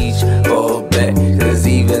siege. Fall back, cause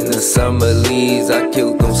even the summer leaves, I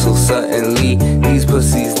killed them so suddenly. These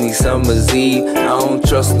pussies need summer's eve. I don't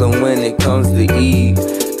trust them when it comes to Eve,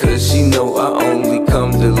 cause she know I only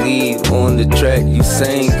come to leave. On the track you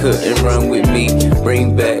sang, couldn't run with me.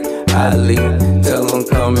 Bring back Ali, tell them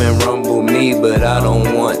come and rumble me, but I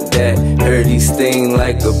don't want that. Heard he sting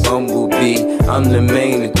like a bumblebee. I'm the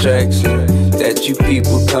main attraction that you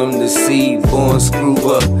people come to see. Born screw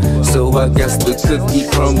up, so I guess the cookie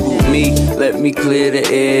crumbled me. Let me clear the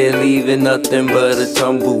air, leaving nothing but a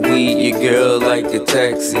tumbleweed. Your girl like a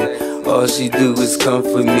taxi, all she do is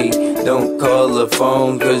comfort me. Don't call her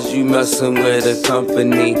phone, cause you messin' with a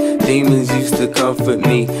company. Demons used to comfort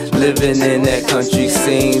me, living in that country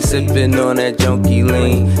scene, sipping on that junkie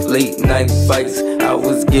lean. Late night fights, I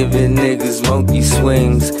was giving niggas monkey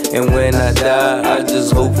swings. And when I die, I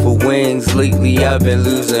just hope for wings. Lately I've been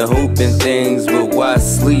losing hope in things, but why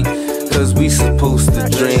sleep? Cause we supposed to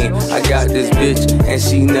dream. I got this bitch and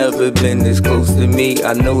she never been this close to me.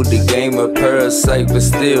 I know the game a parasite, but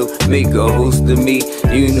still make a host of me.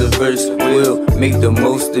 Universe will make the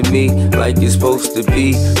most of me, like it's supposed to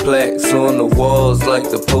be. Plaques on the walls like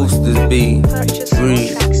the posters be.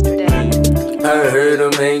 I heard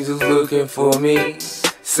them angels looking for me.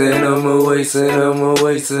 Send them away, send them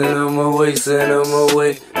away, send them away, send them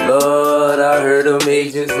away. Lord, I heard them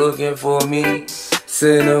agents looking for me.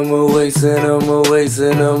 Send them away, send them away,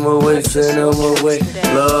 send them away, send them away.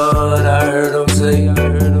 Lord, I heard them say,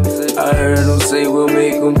 we'll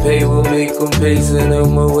make them pay, send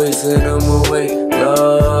them away, send them away.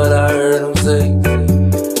 Lord, I heard them say,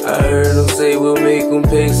 we'll make them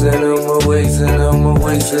pay, send them away, send them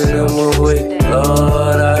away, send them away.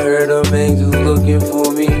 Lord, I heard them angels looking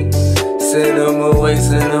for me. Send them away,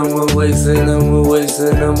 send them away, send them away,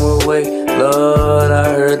 send them away. Lord, I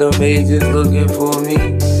heard them agents looking for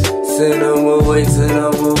me. Send them away, send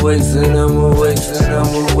them away, send them away, send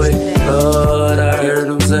them away. Lord, I heard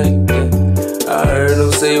them say, yeah. I heard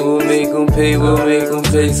them say we'll make them pay, we'll make them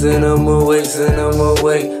pay. Send them away, send them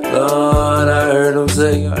away. Lord, I heard them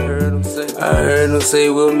say, I heard them say, I heard them say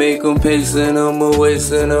we'll make them pay. Send them away,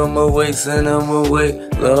 send them away, send them away.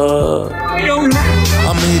 Lord.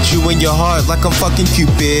 I'ma hit you in your heart like I'm fucking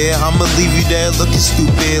Cupid. I'ma leave you there looking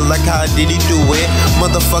stupid, like how did he do it?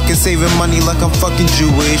 Motherfucking saving money like I'm fucking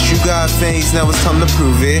Jewish. You got fangs, now it's time to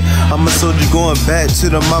prove it. I'm a soldier going back to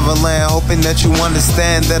the motherland, hoping that you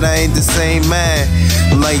understand that I ain't the same man.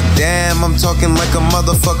 Like damn, I'm talking like a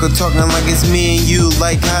motherfucker, talking like it's me and you.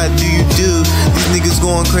 Like how do you do? These niggas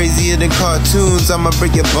going crazier than cartoons. I'ma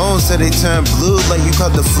break your bones till they turn blue, like you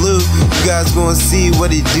caught the flu. You guys gonna see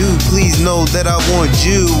what it do. Please know that I warned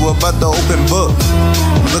you about the open book.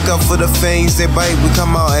 Look out for the fangs, they bite. We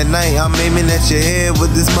come out at night. I'm aiming at your head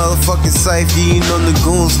with this motherfucking scythe. Yeah, you know the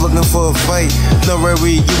goons looking for a fight. No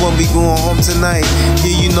worry, you won't be going home tonight.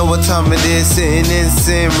 Yeah, you know what time it is. Sitting in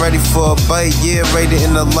sin, ready for a bite. Yeah, ready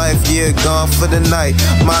in the life. Yeah, gone for the night.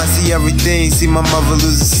 Mine see everything, see my mother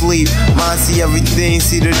lose sleep. Mine see everything,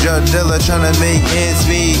 see the drug dealer trying to make ends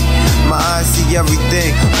meet. My eyes see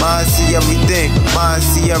everything, my eyes see everything, my eyes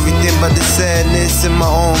see everything but the sadness in my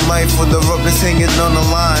own life with the rope that's hanging on the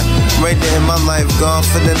line. Right there in my life, gone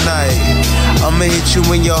for the night. I'ma hit you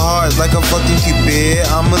in your heart like a fucking Cupid.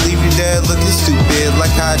 I'ma leave you there looking stupid,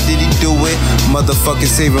 like how did he do it?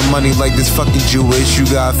 Motherfucking saving money like this fucking Jewish. You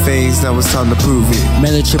got fangs, now it's time to prove it.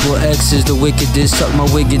 Man, the triple X is the wickedest, suck my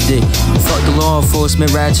wicked dick. Fuck the law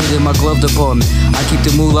enforcement, ratchet in my glove department. I keep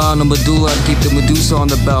the moolah on the medulla, I keep the Medusa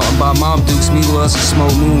on the belt. I'm by Mom Dukes, mulas, and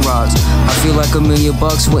smoke moon rods. I feel like $1 million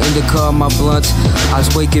with indica on my blunts. I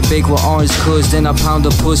wake and bake with orange cuds, then I pound a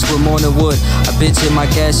puss with morning wood. I bitch in my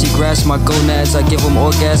gas, she grasp my gonads. I give them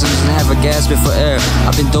orgasms and have a gasping for air.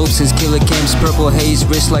 I've been dope since Killer Cam's purple haze,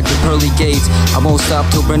 wrist like the pearly gates. I won't stop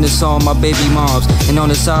till Brenda saw my baby moms. And on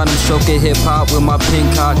the side I'm stroking hip hop with my pink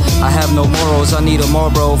cock. I have no morals, I need a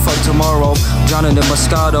Marlboro. Fuck tomorrow, drowning in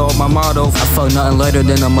Moscato. My motto, I fuck nothing lighter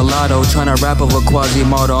than a mulatto. Tryna rap over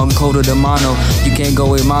Quasimodo, I'm colder than mono. You can't go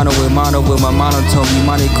with mono with my monotone. You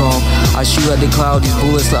money comb. I shoot at the cloud, these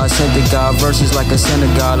bullets like I sent to God. Verses like a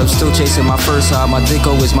synagogue. I'm still chasing my first high. My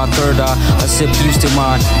dicko is my third eye. I sip Houston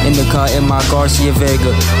wine in the car in my Garcia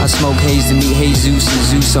Vega. I smoke haze to meet Jesus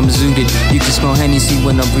and Zeus. I'm zooted. You can smell Hennessy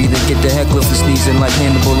when I'm breathing. Get the heckler for sneezing like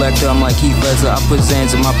Hannibal Lecter. I'm like Heath Ledger. I put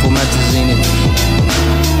Zans in my promethazine.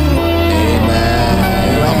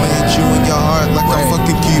 Amen. I'ma hit you in your heart like I'm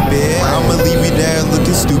fucking Cupid. I'ma leave you there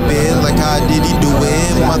looking stupid, like how did he do it?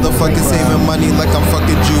 Motherfucking saving money like I'm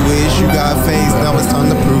fucking Jewish. You got face, now it's time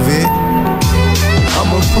to prove it.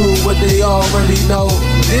 I'ma prove what they already know.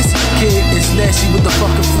 This kid is nasty with the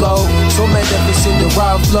fucking flow. So magnificent, the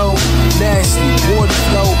ride flow. Nasty, water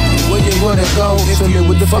flow. Where you wanna go? If you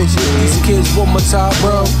with the fuck with these kids one more time,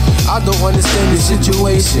 bro. I don't understand the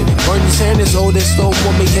situation. Bernie's hand is old, they stole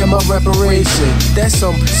want me hear my reparation. That's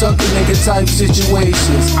some sucker nigga type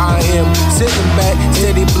situations. I am sitting back,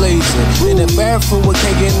 steady blazing. In the bathroom with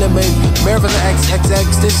K.L.M and Maryland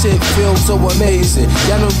XXX. This shit feels so amazing.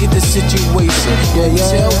 Y'all don't get the situation. Yeah.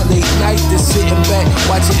 Tell late night to sitting back,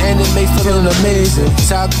 watching anime, feeling amazing.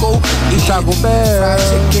 Taco, eat Taco Bell, fried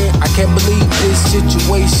chicken. I can't believe this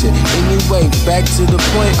situation. Anyway, back to the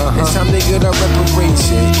point. It's time to get a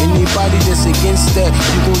reparation. Anybody that's against that,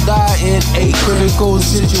 you gon' die in a critical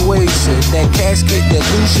situation. That casket, that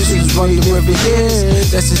Lucius is running every year.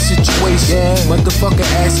 That's the situation. Motherfucker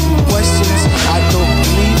asking questions, I don't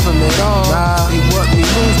believe him at all. They want me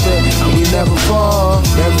lose, but we never fall.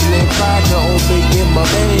 Maryland pride to obey in my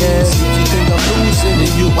veins. If you think I'm losing,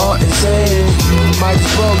 then you are insane. You might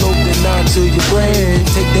as well open the 9 to your brain.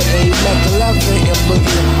 Take the A Mac 11 and look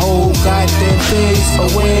your whole goddamn face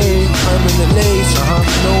away. Permanent lace, you can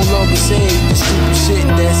no longer say the stupid shit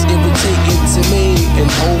that's irritating to me. And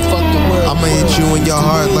whole fucking world. I'ma hit you in your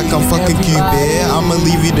heart like I'm fucking Cupid. I'ma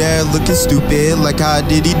leave you there looking stupid, like how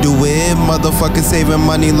did he do it? Motherfucking saving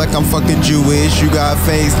money like I'm fucking Jewish. You got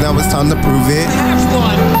face, now it's time to prove it.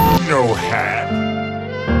 No hat.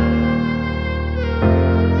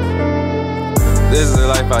 This is the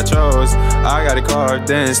life I chose. I got a carved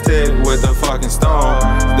in stick with a fucking stone.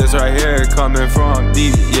 This right here coming from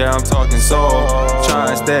deep, yeah, I'm talking soul. Trying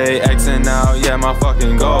to stay Xing out, yeah, my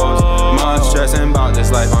fucking goals. I'm stressing about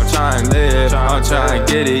this life, I'm trying to live. I'm trying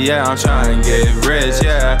to get it, yeah, I'm trying to get rich,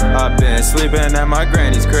 yeah. I've been sleeping at my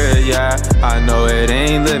granny's crib, yeah. I know it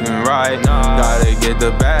ain't living right. Gotta get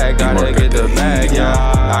the bag, gotta get the bag, yeah.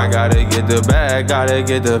 I gotta get the bag, gotta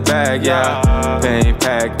get the bag, yeah. Pain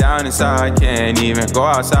packed down inside, can't even go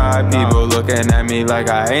outside. People looking at me like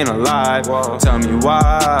I ain't alive. Tell me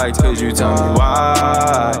why, could you tell me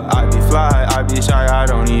why? I be fly, I be shy, I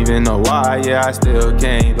don't even know why. Yeah, I still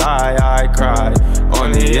can't lie, I cry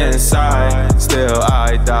on the inside, still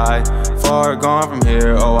I die. Far gone from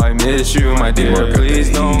here, oh I miss you my dear.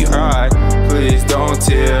 Please don't cry, please don't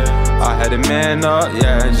tear. I had to man up,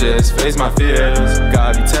 yeah, and just face my fears.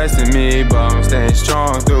 God be testing me, but I'm staying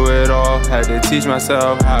strong through it all. Had to teach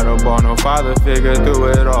myself how to ball no father figure through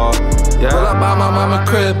it all. Yeah. Will I buy my mama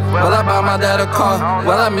crib? Will I buy my dad a car?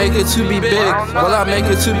 Will I make it to be big? Will I make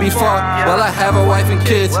it to be far? Will I have a wife and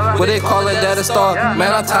kids? Will they call it dad a star?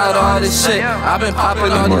 Man, I'm tired of all this shit. I've been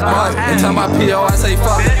popping all these bars. And tell my P.O. I say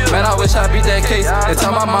fuck. Man, I wish I beat that case. And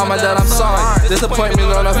tell my mama that I'm sorry.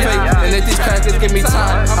 Disappointment on her face. And if these crackers give me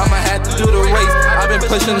time, I'ma have to do the race. I've been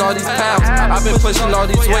pushing all these pounds. I've been pushing all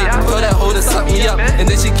these weight. Throw that hoe to suck me up. And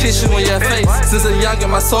then she kiss you in your face. Since a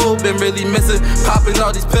youngin', my soul been really missing. Popping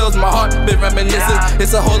all these pills, my heart been reminiscing.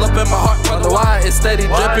 It's a hole up in my heart, wonder why it's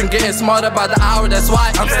steady dripping. Getting smarter by the hour, that's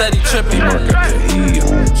why I'm steady tripping.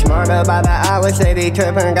 Smarter by the hour, steady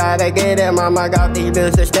tripping. Gotta get it, mama got these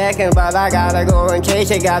bills to stacking. But I gotta go and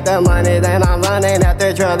chase it. Got the money, then I'm running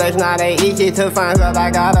after trouble. It's not easy to find, but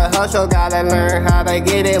I gotta hustle. Gotta learn how to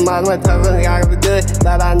get it. Mama told me I was good,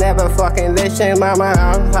 but I never fucking listen. Mama,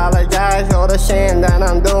 I apologize for the sin that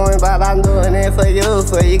I'm doing, but I'm doing it for you,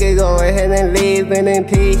 so you can go ahead and leave in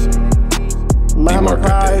peace. Mama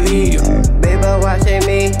probably, baby watching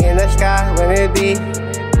me in the sky.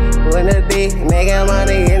 When it be making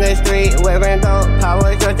money in the street, wearing dope. I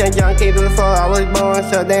was just a junkie before I was born,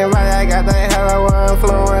 so damn right I got the heroin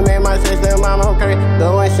flowing in my system. I'm okay,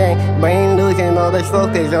 go insane, brain losing all this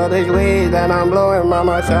focus, all this weed that I'm blowing.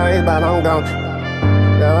 Mama, sorry, but I'm gone,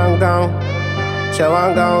 so I'm gone. So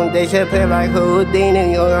I'm gon' disappear like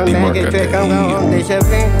Houdini. You're a magic trick, I'm gon'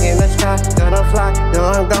 disappear in the sky, gonna fly, no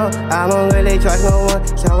I'm gone. I don't really trust no one,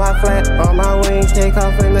 so I flap on my wings, take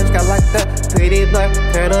off in the sky like that. Pretty black,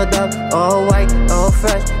 turtle dove, all white, all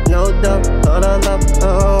fresh, no dope, total love.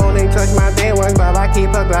 I only trust my day ones, but I keep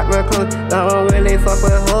a Glock recluse. I don't really fuck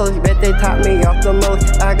with hoes, bet they top me off the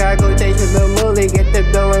most. I gotta go chase the movie, get the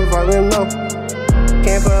dough and fall in low.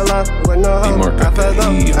 Can't pull up with no hoe, I fell low,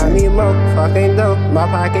 I need more fucking dough. My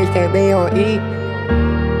pockets can't be on E.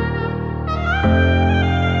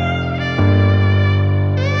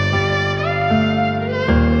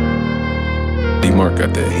 D-Mark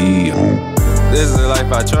got that heat. This is the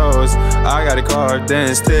life I chose. I got a carved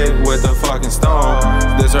in stick with a fucking stone.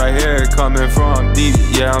 This right here coming from deep,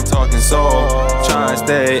 yeah, I'm talking soul. Trying to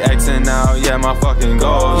stay Xing out, yeah, my fucking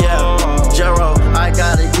goal. Yeah, Jero, I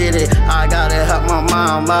gotta get it. I gotta help my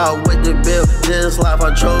mom out with the bill. This life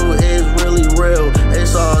I chose is really real.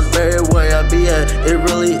 It's all very where I be at, it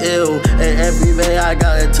really ill. And every day I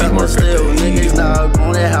gotta tuck my still. Niggas now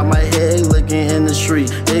gonna have my head looking in the street.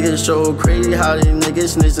 Niggas so crazy how these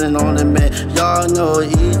niggas snitching on the man. Y'all know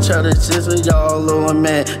each other's sister, y'all little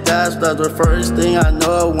man. That's the first thing I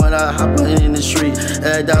know when I hop in the street.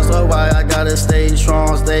 And that's why I gotta stay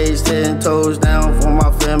strong, stay 10 toes down for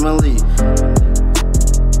my family.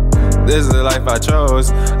 This is the life I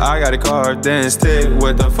chose. I got a carved in stick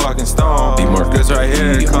with a fucking stone. This right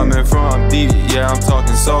here coming from deep, yeah, I'm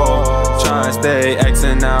talking soul. Trying to stay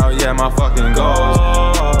Xing out, yeah, my fucking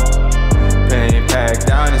goals. Pain packed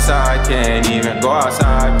down inside, can't even go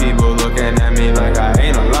outside. People looking at me like I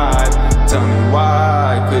ain't alive. Tell me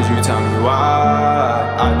why, could you tell me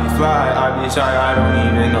why? I be fly, I be shy, I don't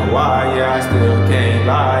even know why. Yeah, I still can't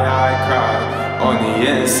lie, I cry on the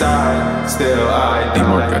inside, still I die.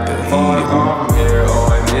 Far gone from here, oh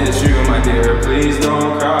I miss you my dear. Please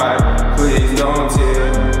don't cry, please don't tear.